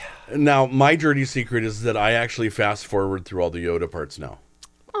 Now, my dirty secret is that I actually fast forward through all the Yoda parts now.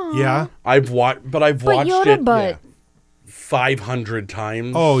 Yeah. I've watched But watched Yoda, it but 500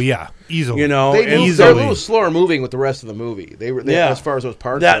 times. Oh, yeah. Easily. You know, They're a easily. little slower moving with the rest of the movie. They Yeah. as far as those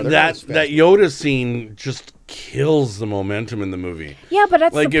parts. that are, they're that not as that fast. Yoda scene just kills the momentum in the movie. yeah, but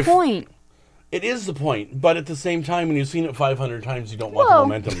that's Like the if- point. It is the point, but at the same time, when you've seen it 500 times, you don't want Whoa. the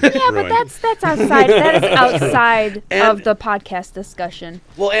momentum Yeah, but ruined. that's outside. That is outside And- of the podcast discussion.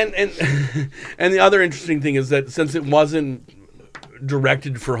 Well, and and the other interesting thing is that since it wasn't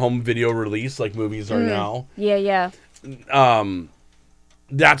directed for home video release like movies are now, Yeah.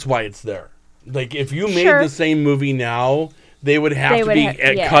 that's why it's there. Like if you made Sure. the same movie now, they would have They to would be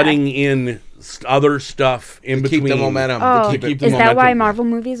yeah. cutting in other stuff in to keep between. the momentum. Oh, to keep keep it. the is that why momentum. Marvel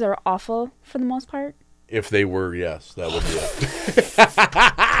movies are awful for the most part? If they were, yes, that would be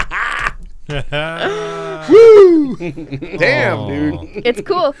it. Damn, dude. It's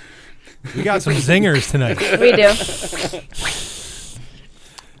cool. We got some zingers tonight. We do.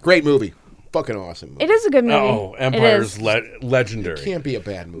 Great movie. Fucking awesome movie. It is a good movie. Oh, It Empire's is. legendary. Can't be a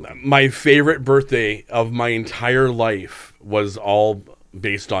bad movie. My favorite birthday of my entire life was all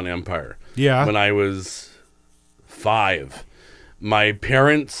based on Empire. Yeah. When I was 5. My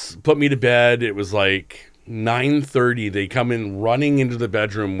parents put me to bed. It was like 9:30. They come in running into the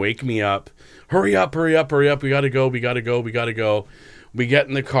bedroom, wake me up. Hurry up, hurry up, hurry up. We got to go, we got to go, we got to go. We get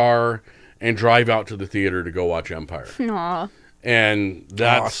in the car and drive out to the theater to go watch Empire. Aw. And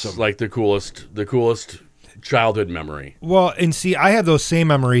that's Awesome. like the coolest childhood memory. Well, and see, I have those same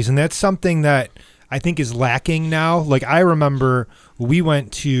memories, and that's something that I think is lacking now. Like, I remember we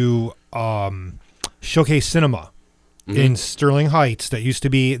went to Showcase Cinema in Sterling Heights that used to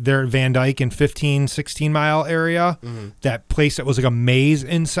be there at Van Dyke in 16 mile area. That place that was like a maze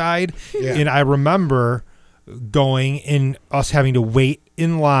inside. Yeah. And I remember going and us having to wait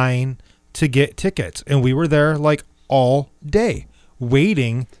in line to get tickets. And we were there like all day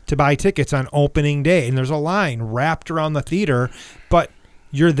waiting to buy tickets on opening day. And there's a line wrapped around the theater, but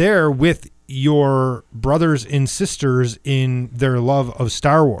you're there with your brothers and sisters in their love of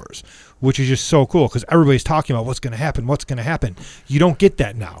Star Wars, which is just so cool because everybody's talking about what's going to happen. You don't get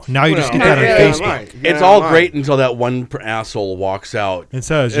that now. Now you just get that on Facebook. It's all great until that one asshole walks out and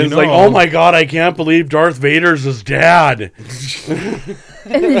says, and it's like, oh my God, I can't believe Darth Vader's his dad.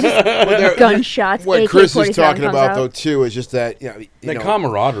 And then just gunshots. What AK-47 Chris is talking comes about, out. though, too, is just that The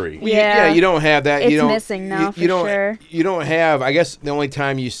camaraderie. Yeah. You don't have that. It's you don't, missing now, you for don't, sure. You don't have. I guess the only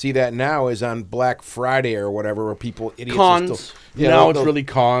time you see that now is on Black Friday or whatever, where people idiots Cons. are still. Now it's really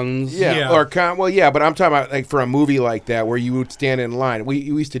cons. Yeah. Or but I'm talking about like for a movie like that where you would stand in line. We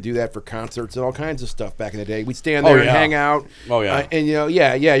used to do that for concerts and all kinds of stuff back in the day. We'd stand there and hang out. Oh yeah. And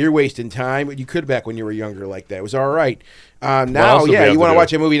you're wasting time. But you could back when you were younger like that. It was all right. Now, you want to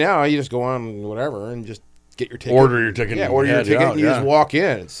watch a movie now, you just go on whatever and just get your ticket. Order your ticket. Yeah, order your ticket. And you just walk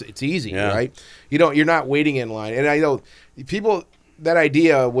in. It's easy, right? You're not waiting in line. And I know people. That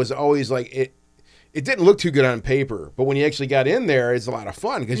idea was always like it. It didn't look too good on paper, but when you actually got in there, it's a lot of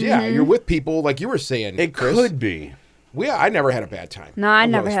fun because you're with people like you were saying. It Chris. could be. Well, I never had a bad time. No, I It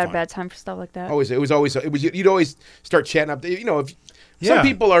was never always had fun. a bad time for stuff like that. You'd always start chatting up. If some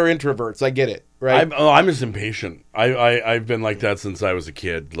people are introverts, I get it, right? I'm just impatient. I've been like that since I was a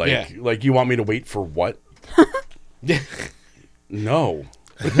kid. Like you want me to wait for what? No.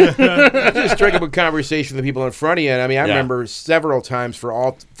 Just strike up a conversation with the people in front of you. And I mean, I remember several times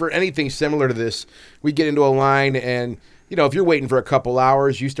for anything similar to this, we get into a line and, if you're waiting for a couple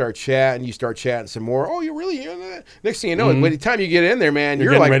hours, you start chatting some more. Oh, you're really here? Next thing you know, by the time you get in there, man, you're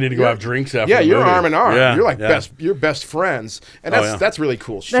getting like ready to go have drinks after. Yeah, the you're movie. arm in arm. Yeah, you're like best friends. And that's really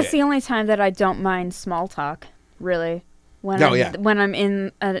cool shit. That's the only time that I don't mind small talk, really. When I'm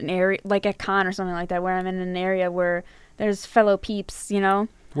in an area, like a con or something like that, where I'm in an area where there's fellow peeps,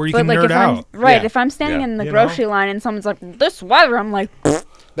 Where you but can like nerd if out. if I'm standing Yeah. in the grocery line and someone's like, this weather, I'm like,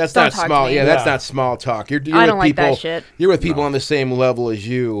 That's Don't not talk to small. me. Yeah, that's Yeah. not small talk. You're I with don't like people. that shit. You're with people on the same level as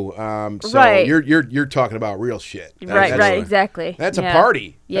you. So Right. you're talking about real shit. right, exactly. That's a Yeah.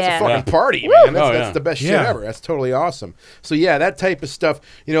 party. That's Yeah. a fucking party, Woo! man. That's, Oh, that's yeah. the best shit Yeah. ever. That's totally awesome. So yeah, that type of stuff,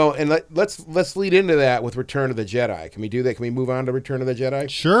 and let's lead into that with Return of the Jedi. Can we do that? Can we move on to Return of the Jedi?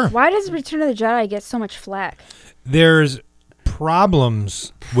 Sure. Why does Return of the Jedi get so much flack? There's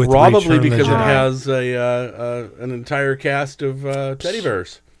problems with Probably Return of the because it Jedi. has an entire cast of teddy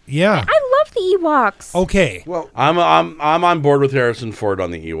bears. Yeah. I love the Ewoks. Okay. Well, I'm on board with Harrison Ford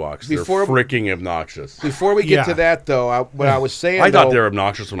on the Ewoks. Before- They're freaking obnoxious. before we get Yeah. to that though, what I was saying, I thought though, they were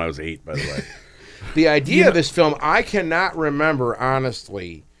obnoxious when I was 8, by the way. the idea of this film, I cannot remember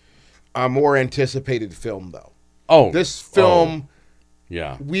honestly a more anticipated film though. Oh, This film.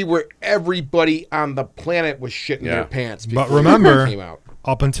 yeah. Everybody on the planet was shitting their Yeah. pants. But before remember- it came out.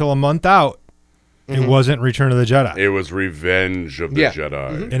 Up until a month out, it wasn't Return of the Jedi. It was Revenge of the Yeah.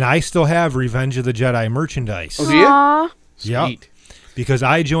 Jedi. And I still have Revenge of the Jedi merchandise. Oh, do you? Aw. Yep. Sweet. Because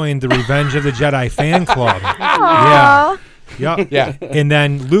I joined the Revenge of the Jedi fan club. Aw. Yep. Yeah. And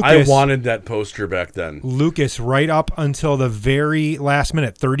then I Lucas, wanted that poster back then. right up until the very last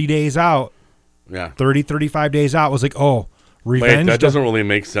minute, 30 days out, Yeah. 35 days out, was like, oh, Wait, Revenge. that doesn't really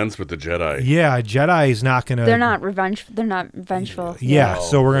make sense with the Jedi. Yeah, Jedi is not going to. They're not vengeful. Yeah, No,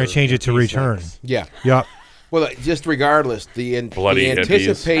 so we're going to for change it to Peace Return. sakes. Yeah. Yep. Well, just regardless, the Bloody hippies.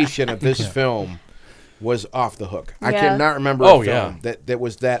 anticipation of this film was off the hook. I Yeah. cannot remember Oh, a yeah. film that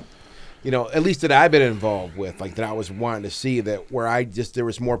was that, at least that I've been involved with, like that I was wanting to see that where there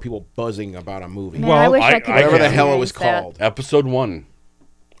was more people buzzing about a movie. Man, Well, I wish I- I could. Whatever the can't. hell it was experience called. Episode 1.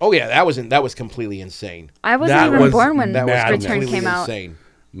 Oh yeah, that was completely insane. I wasn't That even was born when That was Madness. Return completely came out. insane.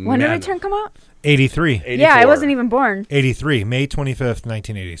 When did Madness. Return come out? 83. 84. Yeah, I wasn't even born. 83. May 25th,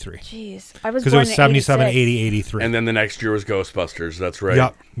 1983. Jeez, I was Because it born was in 77, 86. 80, 83. And then the next year was Ghostbusters. That's right.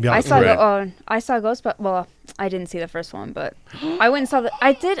 Yep. Yep. I saw Right. I saw Ghostbusters. Well, I didn't see the first one, but I went and saw the.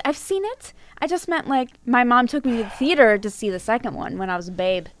 I did. I've seen it. I just meant like my mom took me to the theater to see the second one when I was a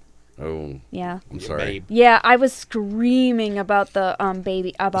babe. Oh, Yeah. I'm sorry. Babe. Yeah, I was screaming about the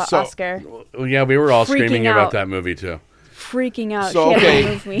baby about So- Oscar, Well, yeah, we were all Freaking screaming out. about that movie too. freaking out. So, she okay. had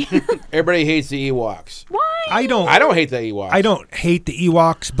to move me. Everybody hates the Ewoks. Why? I don't hate the Ewoks. I don't hate the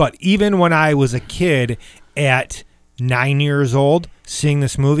Ewoks, but even when I was a kid at 9 years old seeing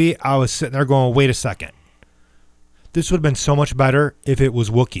this movie, I was sitting there going, wait a second. This would have been so much better if it was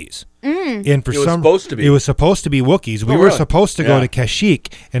Wookiees. And for It was some, supposed to be. It was supposed to be Wookiees. We Oh, were really? supposed to go Yeah. to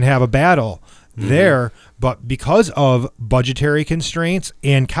Kashyyyk and have a battle there, but because of budgetary constraints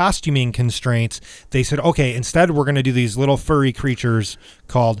and costuming constraints, they said, okay, instead we're going to do these little furry creatures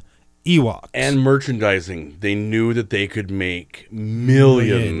called Ewoks. And merchandising. They knew that they could make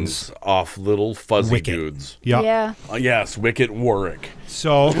millions off little fuzzy Wicket. dudes. Yep. Yeah. Yes, Wicket Warwick.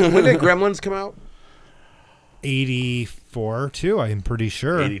 So When did Gremlins come out? 84 too, I'm pretty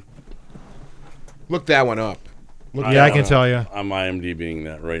sure. 80. Look that one up. Look Yeah, that I one can up. tell you. I'm IMDbing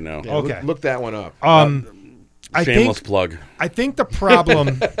that right now. Yeah, Okay. Look that one up. I Shameless think plug. I think the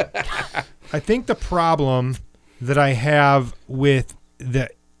problem that I have with the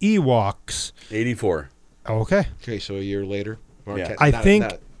Ewoks. 84. Okay. Okay, so a year later. Or Yeah. I think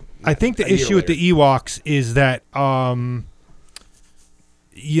the a year issue with later. the Ewoks is that I'm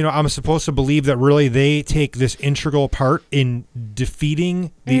supposed to believe that really they take this integral part in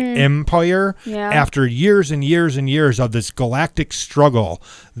defeating the Empire Yeah. after years and years and years of this galactic struggle.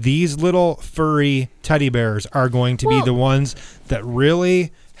 These little furry teddy bears are going to be Well- the ones that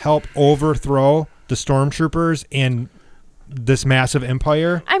really help overthrow the stormtroopers and this massive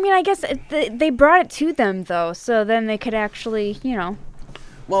empire. I mean, I guess they brought it to them though, so then they could actually,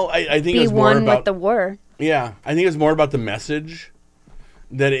 Well, I think be it's more one about with the war. Yeah, I think it's more about the message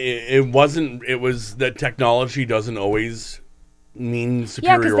that it wasn't. It was that technology doesn't always mean Yeah,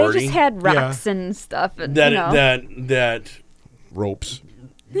 superiority. because they just had rocks and stuff. And, that ropes.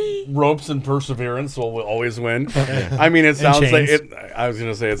 ropes and perseverance will always win. I mean, it sounds like chains. it. I was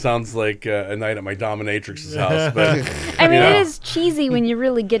gonna say it sounds like a night at my dominatrix's house, but I mean, Yeah. it is cheesy when you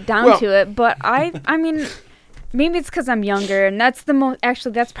really get down Well- to it. But I mean, maybe it's because I'm younger, and that's the most.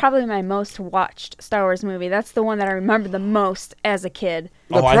 Actually, that's probably my most watched Star Wars movie. That's the one that I remember the most as a kid.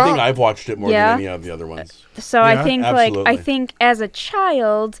 I think I've watched it more Yeah. than any of the other ones. So I Yeah, think absolutely. I think as a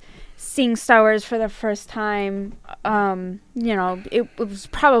child, seeing Star Wars for the first time, it was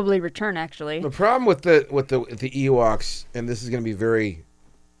probably Return actually. The problem with the Ewoks, and this is going to be very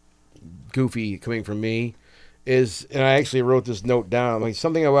goofy coming from me, is, and I actually wrote this note down, like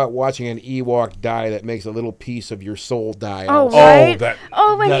something about watching an Ewok die that makes a little piece of your soul die. Oh, also. right. that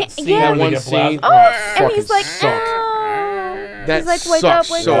when that he- scene yeah. where they One get scene. blasted. Oh, and fucking he's like, sucked. "Ah." That He's like, wake up, sucks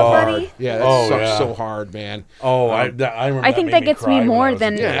wake so up, hard. buddy. Yeah, that Oh, sucks yeah. so hard, man. Oh, I remember. I think made that gets cry me when I more was a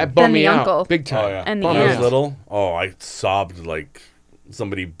than kid. Yeah, that than bummed me the out uncle. big time. Oh yeah, And the when I was aunt. little, I sobbed like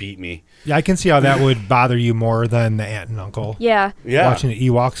somebody beat me. Yeah, I can see how that would bother you more than the aunt and uncle. Yeah. Yeah, Watching the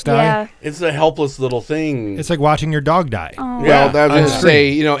Ewoks die. Yeah. it's a helpless little thing. It's like watching your dog die. Oh. Yeah. Well, I was On going to screen.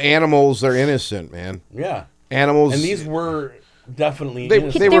 say, animals are innocent, man. Yeah, Animals. and these were definitely. They-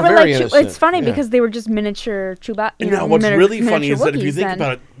 innocent. they were very like innocent. It's funny Yeah. because they were just miniature Chewbacca. And now what's really funny is that if you think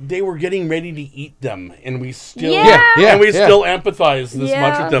about it, they were getting ready to eat them, and we still Yeah. Yeah, and we yeah. still empathize this Yeah.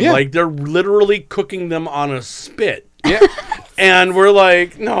 much with them. Yeah. Like they're literally cooking them on a spit, Yeah, and we're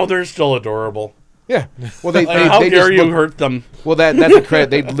like, no, they're still adorable. yeah. Well, they Like, how they dare just you look- hurt them? Well, that's a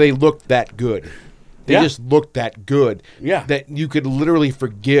credit. They looked that good. They Yeah. just looked that good. Yeah. That you could literally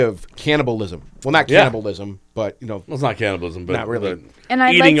forgive cannibalism. Well, not Yeah. cannibalism, but Well, it's not cannibalism, but Not really. but And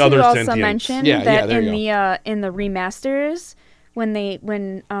I'd eating like other to also sentients. mention Yeah, that there in you the remasters, when they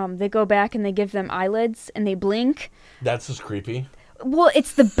go back and they give them eyelids and they blink. That's just creepy. Well,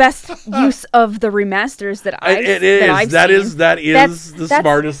 it's the best use of the remasters that I've It is. that I've That seen. is the That's-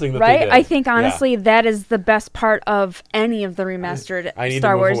 smartest thing that right? they did. I think Yeah. honestly that is the best part of any of the remastered I need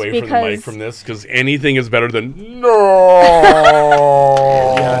Star to move Wars away from the because mic from this because anything is better than no.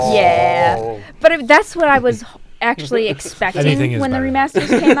 yeah. But that's what I was actually expecting Anything is when the better.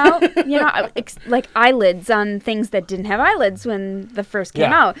 remasters came out. Like eyelids on things that didn't have eyelids when the first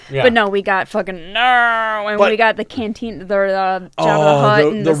came Yeah, out. yeah. But no, we got fucking no, and But- we got the canteen, the Jabba the Hutt,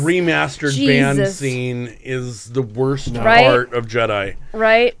 and the this- remastered band Jesus. scene is the worst Right? part of Jedi.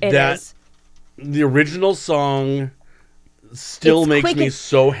 right? It that- is. The original song still It's makes quick me and-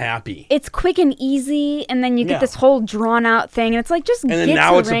 so happy. It's quick and easy, and then you Yeah. get this whole drawn out thing, and it's like just And then get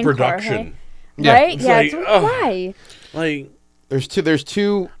now to it's a Rancor, production. Yeah. right? It's Yeah, like, it's, ugh. why? Like there's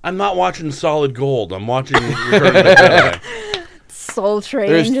two I'm not watching Solid Gold. I'm watching Return of the Jedi. Soul Train.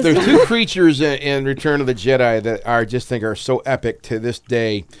 there's just- two creatures in Return of the Jedi that I just think are so epic to this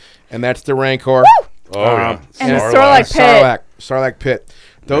day, and that's the Rancor. Oh yeah, And the Sarlacc. Sarlacc pit. Sarlacc pit.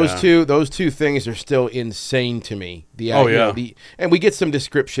 Those Yeah. two things are still insane to me. Oh, yeah. And we get some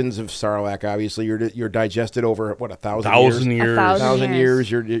descriptions of Sarlacc. Obviously, you're digested over what 1,000 1,000 years. years. 1,000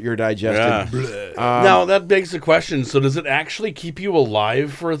 years. You're digested. Yeah. Now that begs the question: so does it actually keep you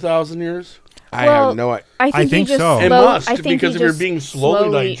alive for 1,000 years? I Well, have no. I he think just so. It slow- must, I think because he if you're just being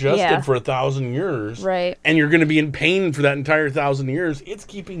slowly digested yeah. for 1,000 years, Right. and you're going to be in pain for that entire 1,000 years, it's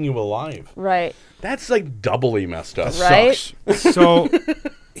keeping you alive. Right. That's like doubly messed up. Right. Sucks. So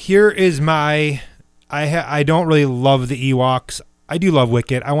here is my I don't really love the Ewoks. I do love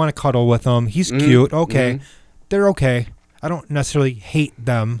Wicket. I want to cuddle with him. He's cute. Okay. They're okay. I don't necessarily hate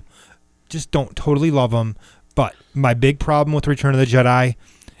them. just don't totally love them. But my big problem with Return of the Jedi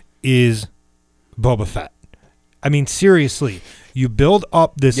is Boba Fett. I mean, seriously, you build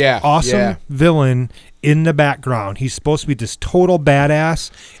up this awesome villain in the background. He's supposed to be this total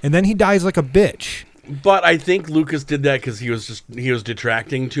badass, and then he dies like a bitch. But I think Lucas did that because he was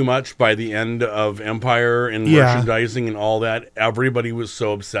detracting too much by the end of Empire and merchandising and all that. Everybody was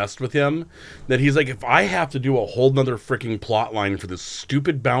so obsessed with him that he's like, if I have to do a whole nother freaking plot line for this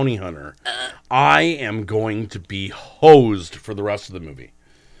stupid bounty hunter, I am going to be hosed for the rest of the movie.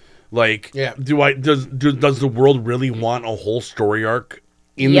 Like, does the world really want a whole story arc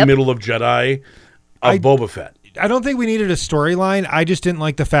in the middle of Jedi of Boba Fett? I don't think we needed a storyline. I just didn't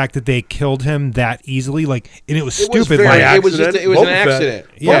like the fact that they killed him that easily. Like, and it was stupid. It was an accident.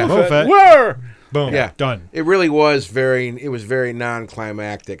 Yeah, Boba Fett. Where? Boom. Yeah, done. It really was very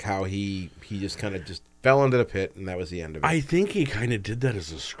non-climactic how he just kind of just fell into the pit, and that was the end of it. I think he kind of did that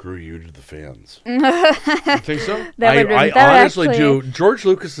as a screw you to the fans. You think so? I honestly do. George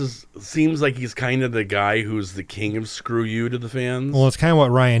Lucas seems like he's kind of the guy who's the king of screw you to the fans. Well, it's kind of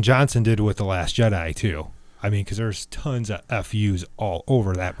what Rian Johnson did with The Last Jedi, too. I mean, because there's tons of FUs all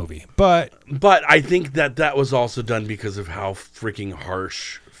over that movie. But I think that was also done because of how freaking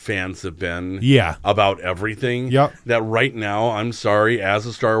harsh fans have been about everything. Yep. That right now, I'm sorry, as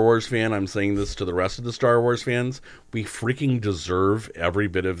a Star Wars fan, I'm saying this to the rest of the Star Wars fans, we freaking deserve every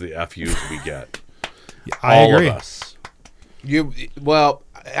bit of the FUs we get. I agree. All of us.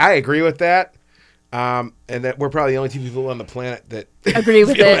 I agree with that. And that we're probably the only two people on the planet that agree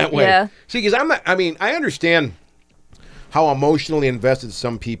with feel it. that way. Yeah. See, because I understand how emotionally invested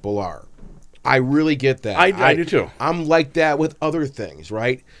some people are. I really get that. I do too. I'm like that with other things,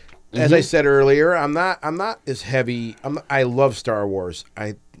 right? As I said earlier, I'm not as heavy. I love Star Wars.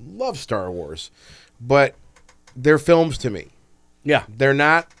 I love Star Wars, but they're films to me. Yeah, they're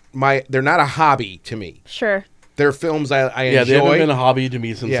not a hobby to me. Sure. They're films I enjoy. Yeah, they haven't been a hobby to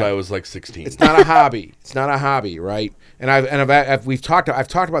me since I was like 16. It's not a hobby. It's not a hobby, right? And I've talked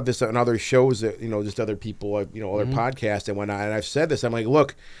about this on other shows that just other people, other podcasts and whatnot. And I've said this. I'm like,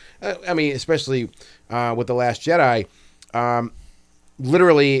 look, I mean, especially with The Last Jedi,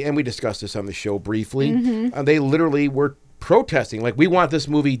 literally, and we discussed this on the show briefly. They literally were protesting, like, we want this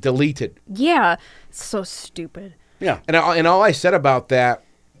movie deleted. Yeah, it's so stupid. Yeah, and all I said about that.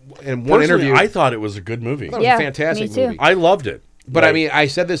 In one interview, I thought it was a good movie. I thought it was a fantastic me too. movie. I loved it. But I mean, I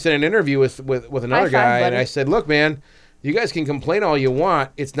said this in an interview with another guy, and I said, "Look, man, you guys can complain all you want.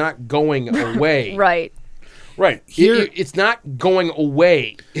 It's not going away. Right. It's not going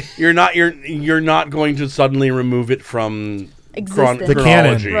away. You're not going to suddenly remove it from the chronology.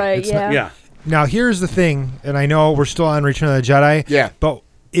 canon. Right. Yeah. Now, here's the thing, and I know we're still on Return of the Jedi. Yeah. But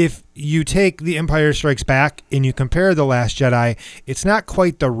if you take The Empire Strikes Back and you compare The Last Jedi, it's not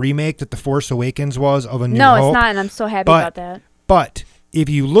quite the remake that The Force Awakens was of A New Hope. No, it's not, and I'm so happy about that. But if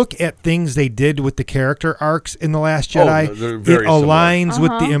you look at things they did with the character arcs in The Last Jedi, it aligns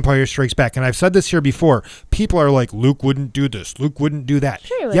with The Empire Strikes Back. And I've said this here before. People are like, Luke wouldn't do this. Luke wouldn't do that.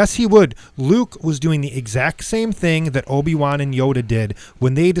 Sure he would. Yes, he would. Luke was doing the exact same thing that Obi-Wan and Yoda did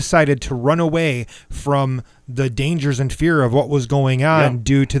when they decided to run away from the dangers and fear of what was going on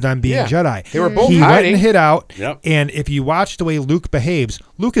due to them being Jedi. They were both He hiding. went and hid out. Yep. And if you watch the way Luke behaves,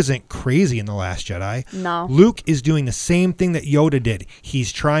 Luke isn't crazy in The Last Jedi. No. Luke is doing the same thing that Yoda did.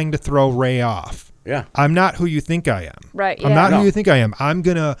 He's trying to throw Rey off. Yeah. I'm not who you think I am. Right. I'm yeah. not who you think I am. I'm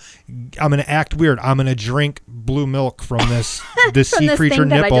gonna act weird. I'm gonna drink blue milk from this sea this creature thing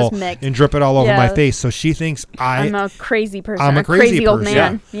that I nipple just mixed. and drip it all over Yeah. my face. So she thinks I'm a crazy person. I'm a crazy old person.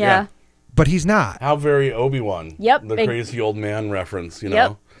 man. Yeah. Yeah. but he's not. How very Obi-Wan. Yep. The crazy old man reference,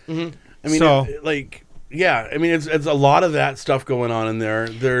 Yep. I mean, So- it's a lot of that stuff going on in there.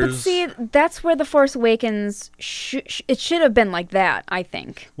 But There's see, that's where The Force Awakens, it should have been like that, I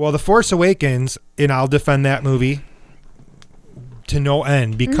think. Well, The Force Awakens, and I'll defend that movie to no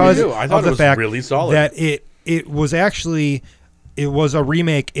end because Me too. I thought of it the was fact really solid. that it was actually a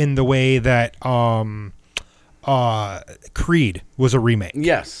remake in the way that Creed was a remake.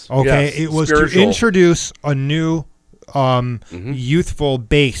 yes. Okay, yes. it was Spiritual. to introduce a new youthful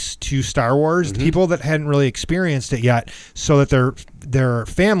base to Star Wars, people that hadn't really experienced it yet, so that their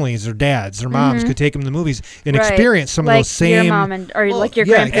families, their dads, their moms could take them to the movies and Right. experience some like of those same. your mom and like your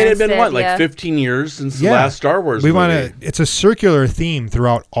yeah, And grandparents. it had been did, what, like yeah. 15 years since the Yeah. last Star Wars we movie. want to. It's a circular theme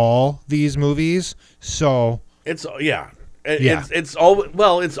throughout all these movies. So It's Yeah. It's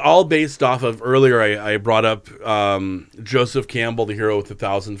all based off of earlier. I brought up Joseph Campbell, the hero with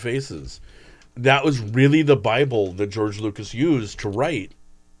 1,000 faces. That was really the Bible that George Lucas used to write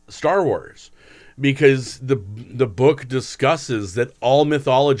Star Wars, because the book discusses that all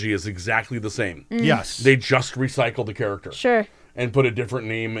mythology is exactly the same. Yes. They just recycle the character. Sure. And put a different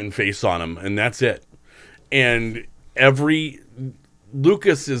name and face on him, and that's it. And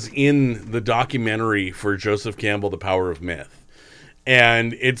Lucas is in the documentary for Joseph Campbell, The Power of Myth.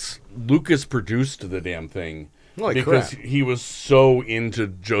 And Lucas produced the damn thing. Holy because crap. he was so into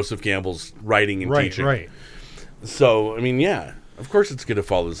Joseph Campbell's writing and teaching. Right. So, I mean, yeah, of course it's going to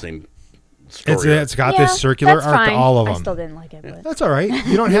follow the same story. It's got this circular that's arc fine. to all of them. I still didn't like it, but. That's all right.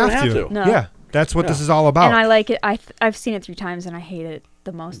 You don't have to. No. Yeah, that's what this is all about. And I like it. I've seen it 3 times, and I hate it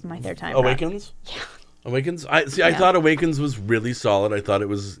the most in my third time. Awakens? Yeah. Awakens? I thought Awakens was really solid. I thought it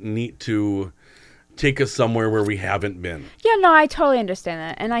was neat to take us somewhere where we haven't been. Yeah, no, I totally understand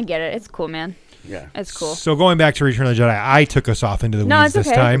that, and I get it. It's cool, man. Yeah. It's cool. So going back to Return of the Jedi, I took us off into the No, weeds it's this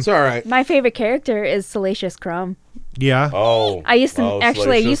okay. time. It's all right. My favorite character is Salacious Crumb. Yeah. Oh. I used to I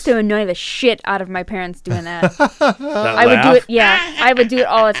Salacious. used to annoy the shit out of my parents doing that. That I would do laugh? it. Yeah, I would do it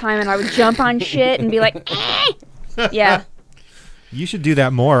all the time, and I would jump on shit and be like, yeah. You should do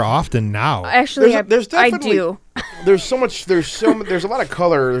that more often now. Actually, There's I definitely- do. There's a lot of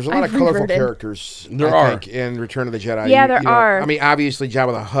color. There's a lot of I've colorful reverted. characters. There I are. think, in Return of the Jedi. Yeah, there are. I mean, obviously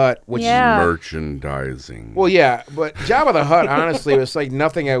Jabba the Hutt, which Yeah. Merchandising. well, yeah, but Jabba the Hutt, honestly, was like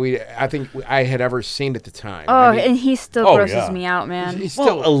nothing I think I had ever seen at the time. Oh, I mean, and he still Oh, grosses yeah. me out, man. he's Well,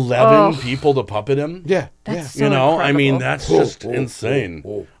 still 11 people to puppet him? yeah. That's You so know, I mean, incredible. that's just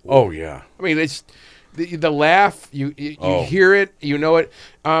insane. Oh, yeah. I mean, it's the laugh. You Oh. hear it, you know it,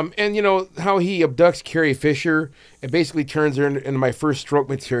 and you know how he abducts Carrie Fisher and basically turns her into my first stroke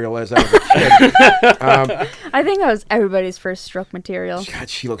material as I was a kid. I think that was everybody's first stroke material. God,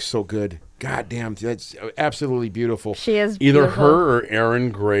 she looks so good. God damn, that's absolutely beautiful. She is Either beautiful. her or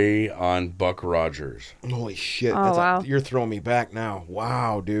Aaron Gray on Buck Rogers. Holy shit! Oh, wow. You're throwing me back now.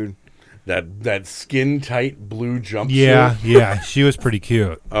 Wow, dude. That skin tight blue jumpsuit. Yeah, she was pretty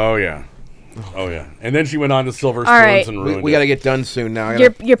cute. Oh yeah. Oh yeah. And then she went on to Silver All right. Spoons and We, ruined we it. got to get done soon now. I Your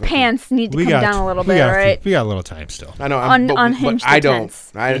gotta- your pants need to come down a little bit, all right? We got a little time still. I know. Unhinged I the don't.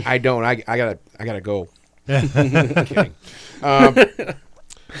 tents. I don't. I gotta go. I'm kidding.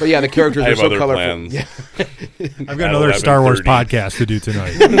 But yeah, the characters I are have so other colorful. plans. Yeah. I've got another Star Wars 11:30. podcast to do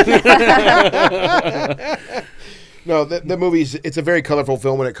tonight. No, the movie's it's a very colorful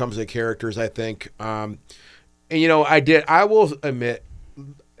film when it comes to characters, I think. And you know, I will admit,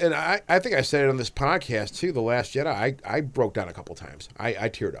 and I think I said it on this podcast too, The Last Jedi, I broke down a couple times. I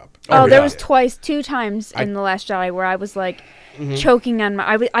teared up. Oh, Oh, there yeah. was 2 times in The Last Jedi where I was like choking on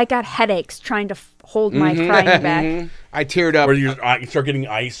my. I got headaches trying to hold my crying back. I teared up. Where you start getting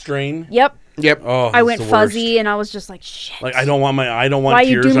eye strain. Yep. Yep. Oh, I that's went the fuzzy worst. and I was just like, shit. Like I don't want Why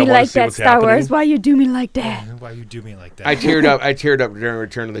you tears. do I me want to like see that, what's Star happening. Wars? Why you do me like that? Why you do me like that? I teared up during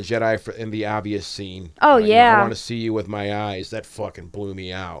Return of the Jedi in the obvious scene. Oh, Like, you know, yeah. I want to see you with my eyes. That fucking blew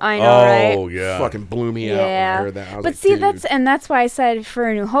me out. I know, Oh right? yeah. Fucking blew me out when I Yeah, heard that. I was but like, see, dude. that's why I said for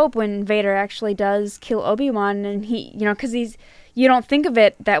A New Hope when Vader actually does kill Obi-Wan, and he, you know, because you don't think of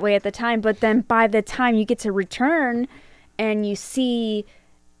it that way at the time, but then by the time you get to Return, and you see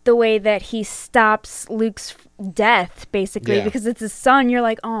the way that he stops Luke's death, basically, Yeah. because it's his son, you're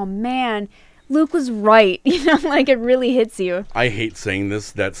like, oh man, Luke was right, you know, like it really hits you. I hate saying this.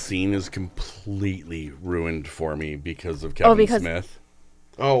 That scene is completely ruined for me because of Kevin because- Smith.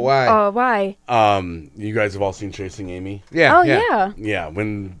 Oh, why? Oh, why? You guys have all seen Chasing Amy. yeah. Oh yeah. yeah. Yeah,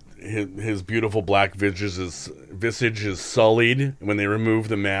 when his beautiful black visage is sullied when they remove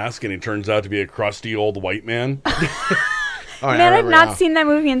the mask and he turns out to be a crusty old white man. All right, I Man, I've remember not now. seen that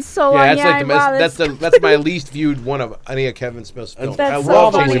movie in so long. Yeah, that's Yeah, like the wow, best, that's my least viewed one of any of Kevin Smith's films. That's I so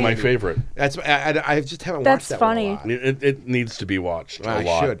love funny. Probably Chasing my Amy. favorite. That's I just haven't That's watched that funny. one a lot. It needs to be watched a I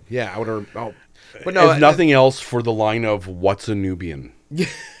lot. should. Yeah, I would have. Oh, but no, If nothing else, for the line of "What's a Nubian?"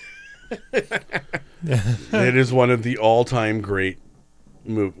 It is one of the all-time great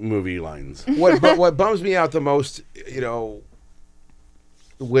movie lines. what bums me out the most, you know,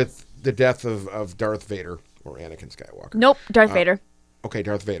 with the death of Darth Vader or Anakin Skywalker. Nope, Darth Vader. Okay,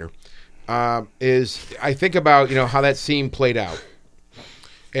 Darth Vader. Is I think about, you know, how that scene played out,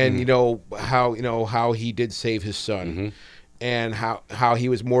 and you know how he did save his son, and how he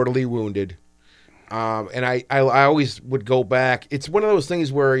was mortally wounded. And I always would go back. It's one of those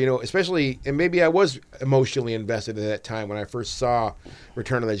things where, you know, especially, and maybe I was emotionally invested at that time when I first saw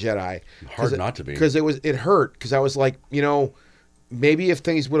Return of the Jedi. Hard not to be. Because it hurt. Because I was like, you know, maybe if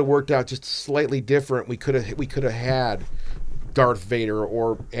things would have worked out just slightly different, we could have had Darth Vader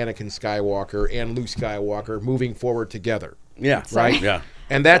or Anakin Skywalker and Luke Skywalker moving forward together. Yeah. Right? Yeah.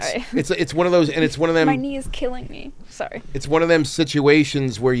 And that's Sorry. it's one of those, and it's one of them. My knee is killing me. Sorry. It's one of them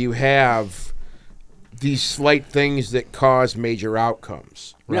situations where you have these slight things that cause major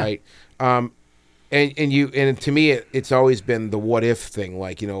outcomes, right? And to me, it's always been the what if thing.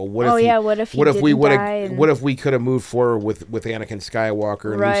 Like, what if? What if we could have moved forward with Anakin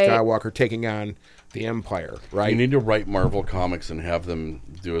Skywalker and Luke Skywalker taking on the Empire, right? You need to write Marvel comics and have them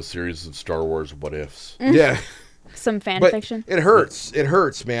do a series of Star Wars what ifs. Yeah, some fan but fiction. It hurts. It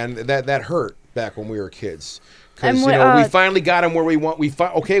hurts, man. That hurt back when we were kids. Because we finally got him where we want. We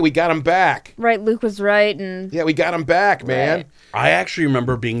got him back. Right, Luke was right, and we got him back, man. Right. I actually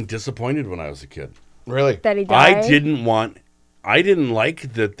remember being disappointed when I was a kid. Really? That he died. I didn't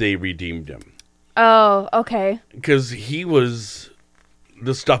like that they redeemed him. Oh, okay. Because he was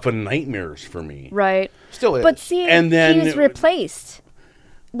the stuff of nightmares for me. Right. Still is. But see, and then he was replaced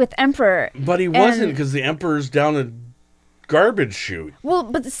with Emperor. But he wasn't, because the Emperor's down a garbage chute. Well,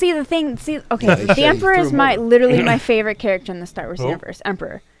 but see, the Emperor is literally my favorite character in the Star Wars universe.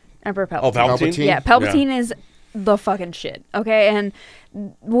 Emperor Palpatine. Oh, Palpatine? Yeah, Palpatine is the fucking shit. Okay, and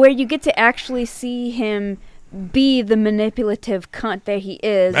where you get to actually see him be the manipulative cunt that he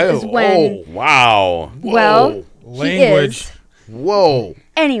is when. Oh, wow. Well, language. He is. Whoa.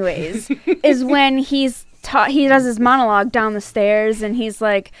 Anyways, is when he does his monologue down the stairs, and he's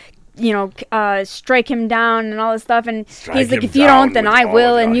like, strike him down and all this stuff, and he's like, if you don't, then I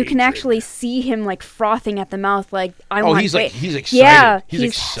will, and you can actually see him like frothing at the mouth, like he's excited. Yeah, he's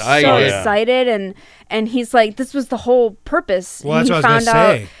excited. So excited, and he's like, this was the whole purpose. Well, that's he what I was found gonna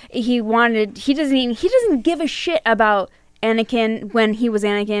out say. he doesn't give a shit about Anakin when he was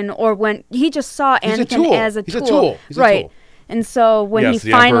Anakin, or when he just saw Anakin as a tool. He's right. a tool. And so when Yes,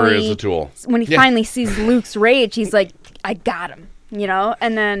 the Emperor is a tool. When he finally sees Luke's rage, he's like, I got him,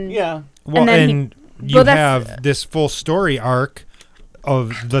 and then Well, and you have this full story arc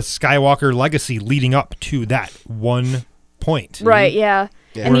of the Skywalker legacy leading up to that one point. Right, yeah.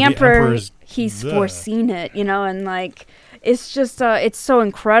 And the Emperor, he's the foreseen it, and like, it's just, it's so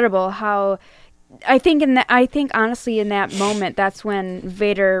incredible how, I think honestly in that moment, that's when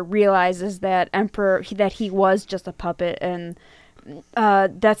Vader realizes that that he was just a puppet, and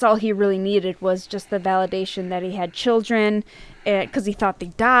that's all he really needed was just the validation that he had children, because he thought they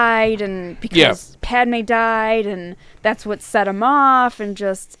died, and because Padme died, and that's what set him off, and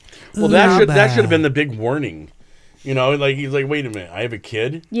just. Well, that should have been the big warning. Like, he's like, wait a minute, I have a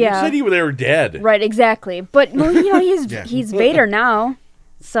kid? Yeah. You said they were dead. Right, exactly. But he's Vader now.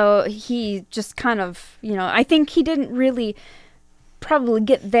 So he just kind of, I think he didn't really probably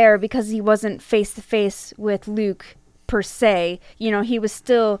get there because he wasn't face to face with Luke per se. He was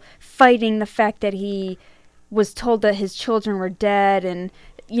still fighting the fact that he was told that his children were dead, and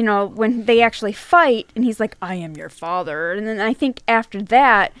when they actually fight and he's like, I am your father. And then I think after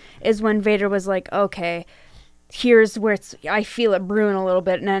that is when Vader was like, okay, here's where I feel it brewing a little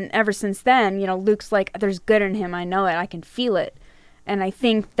bit. And then ever since then, Luke's like, there's good in him. I know it. I can feel it. And I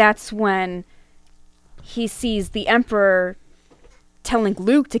think that's when he sees the Emperor telling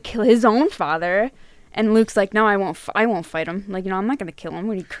Luke to kill his own father, and Luke's like, "No, I won't fight him. Like, I'm not going to kill him.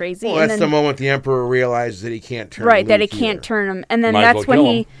 What are you, crazy?" Well, that's the moment the Emperor realizes that he can't turn. Right, Luke that he can't turn him, and then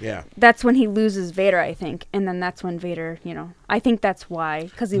that's when he loses Vader, I think, and then that's when Vader, I think that's why,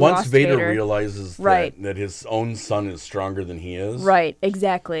 because he lost Vader. Once Vader realizes that his own son is stronger than he is. Right,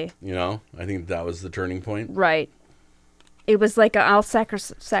 exactly. I think that was the turning point. Right. It was like, I'll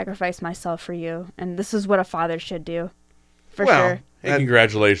sacrifice myself for you, and this is what a father should do, for sure. Hey,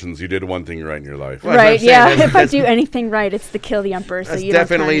 congratulations! You did one thing right in your life. Well, right? Yeah. If I do anything right, it's to kill the Emperor. So you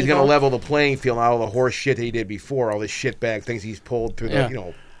definitely he's going to level the playing field. All the horse shit that he did before, all the shitbag things he's pulled through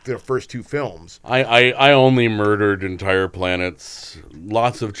the first two films. I only murdered entire planets,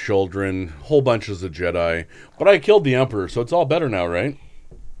 lots of children, whole bunches of Jedi, but I killed the Emperor, so it's all better now, right?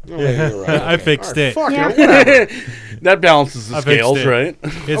 Right. I fixed it. That balances the scales, right?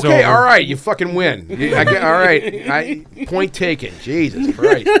 It's okay, over. all right, you fucking win. All right, point taken. Jesus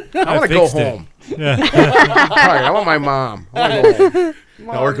Christ. I want to go home. All right, I want my mom. I want to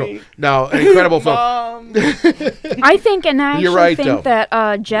go home. No, an incredible film. I think, and I You're actually right, think though. that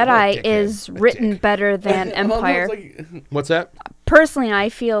Jedi is written better than Empire. What's that? Personally, I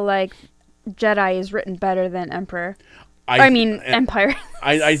feel like Jedi is written better than Emperor. Empire.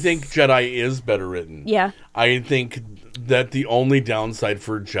 I think Jedi is better written. Yeah. I think that the only downside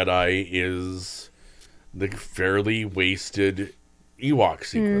for Jedi is the fairly wasted Ewok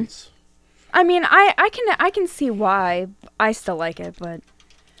sequence. I mean, I can see why. I still like it, but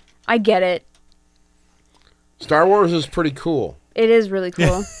I get it. Star Wars is pretty cool. It is really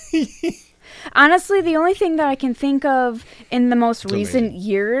cool. Honestly, the only thing that I can think of in the most recent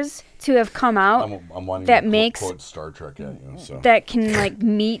years to have come out I'm wanting that to makes quote Star Trek at you. So. that can like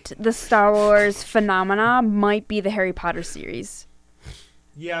meet the Star Wars phenomena might be the Harry Potter series.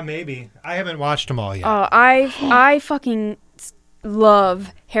 Yeah, maybe. I haven't watched them all yet. Oh, I fucking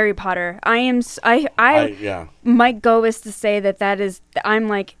love Harry Potter. Yeah. might go as to say that is I'm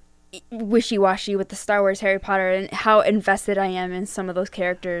like wishy-washy with the Star Wars Harry Potter and how invested I am in some of those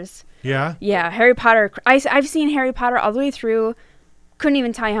characters. Yeah? Yeah, Harry Potter. I've seen Harry Potter all the way through. Couldn't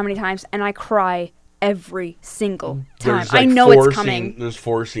even tell you how many times, and I cry every single time. There's like I know it's coming. There's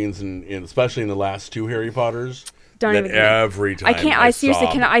 4 scenes in especially in the last 2 Harry Potters. Don't that even. every time I can't. I seriously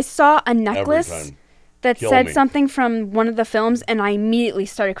sob. cannot. I saw a Every necklace time. that Kill said me. something from one of the films, and I immediately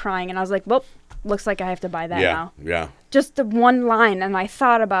started crying, and I was like, "Well, looks like I have to buy that Yeah, now." yeah, Just the one line, and I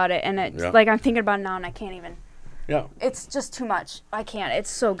thought about it, and it's Yeah. like I'm thinking about it now, and I can't even. yeah. It's just too much. I can't. It's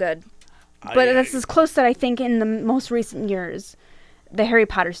so good. But that's as close that I think in the most recent years, the Harry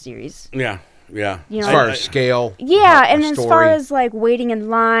Potter series. Yeah, yeah. You know, As far as scale. Yeah, and a as story. far as like waiting in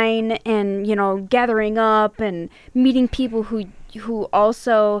line and gathering up and meeting people who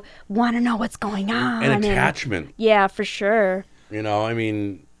also want to know what's going on and attachment. yeah, for sure. I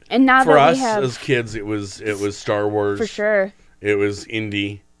mean, And now for that us we have as kids, it was Star Wars. for sure. It was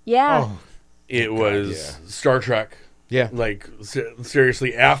Indy. Yeah. Oh, It was Star Trek. Yeah. Like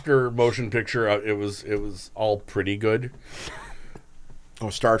seriously, after motion picture, it was all pretty good. Oh,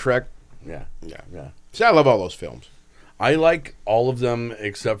 Star Trek. Yeah, Yeah. yeah. See, I love all those films. I like all of them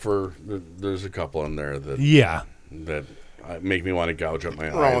except for there's a couple in there that yeah. make me want to gouge up my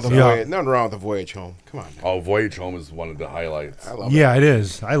Nothing wrong eyes. with the Yeah. voyage. Nothing wrong with the voyage home. Come on. Man. Oh, Voyage Home is one of the highlights. I love it. Yeah, it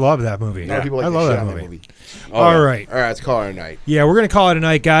is. I love that movie. A lot of people like I to love shit that on movie. Oh, All yeah. right. All right, let's call it a night. Yeah, we're going to call it a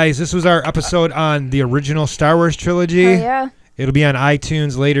night, guys. This was our episode on the original Star Wars trilogy. Oh, yeah. It'll be on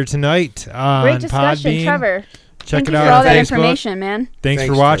iTunes later tonight. On Great discussion, Podbean. Trevor. Check Thank it you out for all on that Facebook. information, man. Thanks for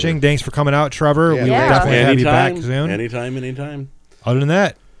Thanks, watching. Trevor. Thanks for coming out, Trevor. Yeah, We will Yeah. definitely have you back Anytime, soon. anytime. Other than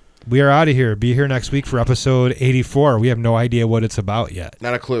that, we are out of here. Be here next week for episode 84. We have no idea what it's about yet.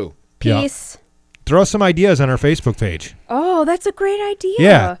 Not a clue. Yeah. Peace. Throw some ideas on our Facebook page. Oh, that's a great idea.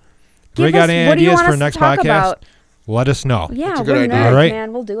 Yeah. Give We got us- any what do you ideas want for us to next talk podcast? about? Let us know. Yeah, a good we're idea. nerds, All right.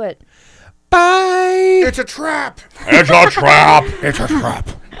 man. We'll do it. Bye. It's a trap. It's a trap. It's a trap.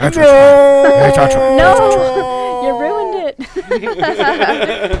 It's a trap. It's a trap. No, you ruined it.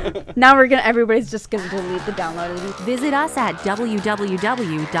 Now everybody's just gonna delete the download. Visit us at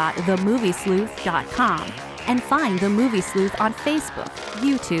www.themoviesleuth.com and find The Movie Sleuth on Facebook,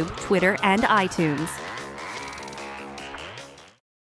 YouTube, Twitter, and iTunes.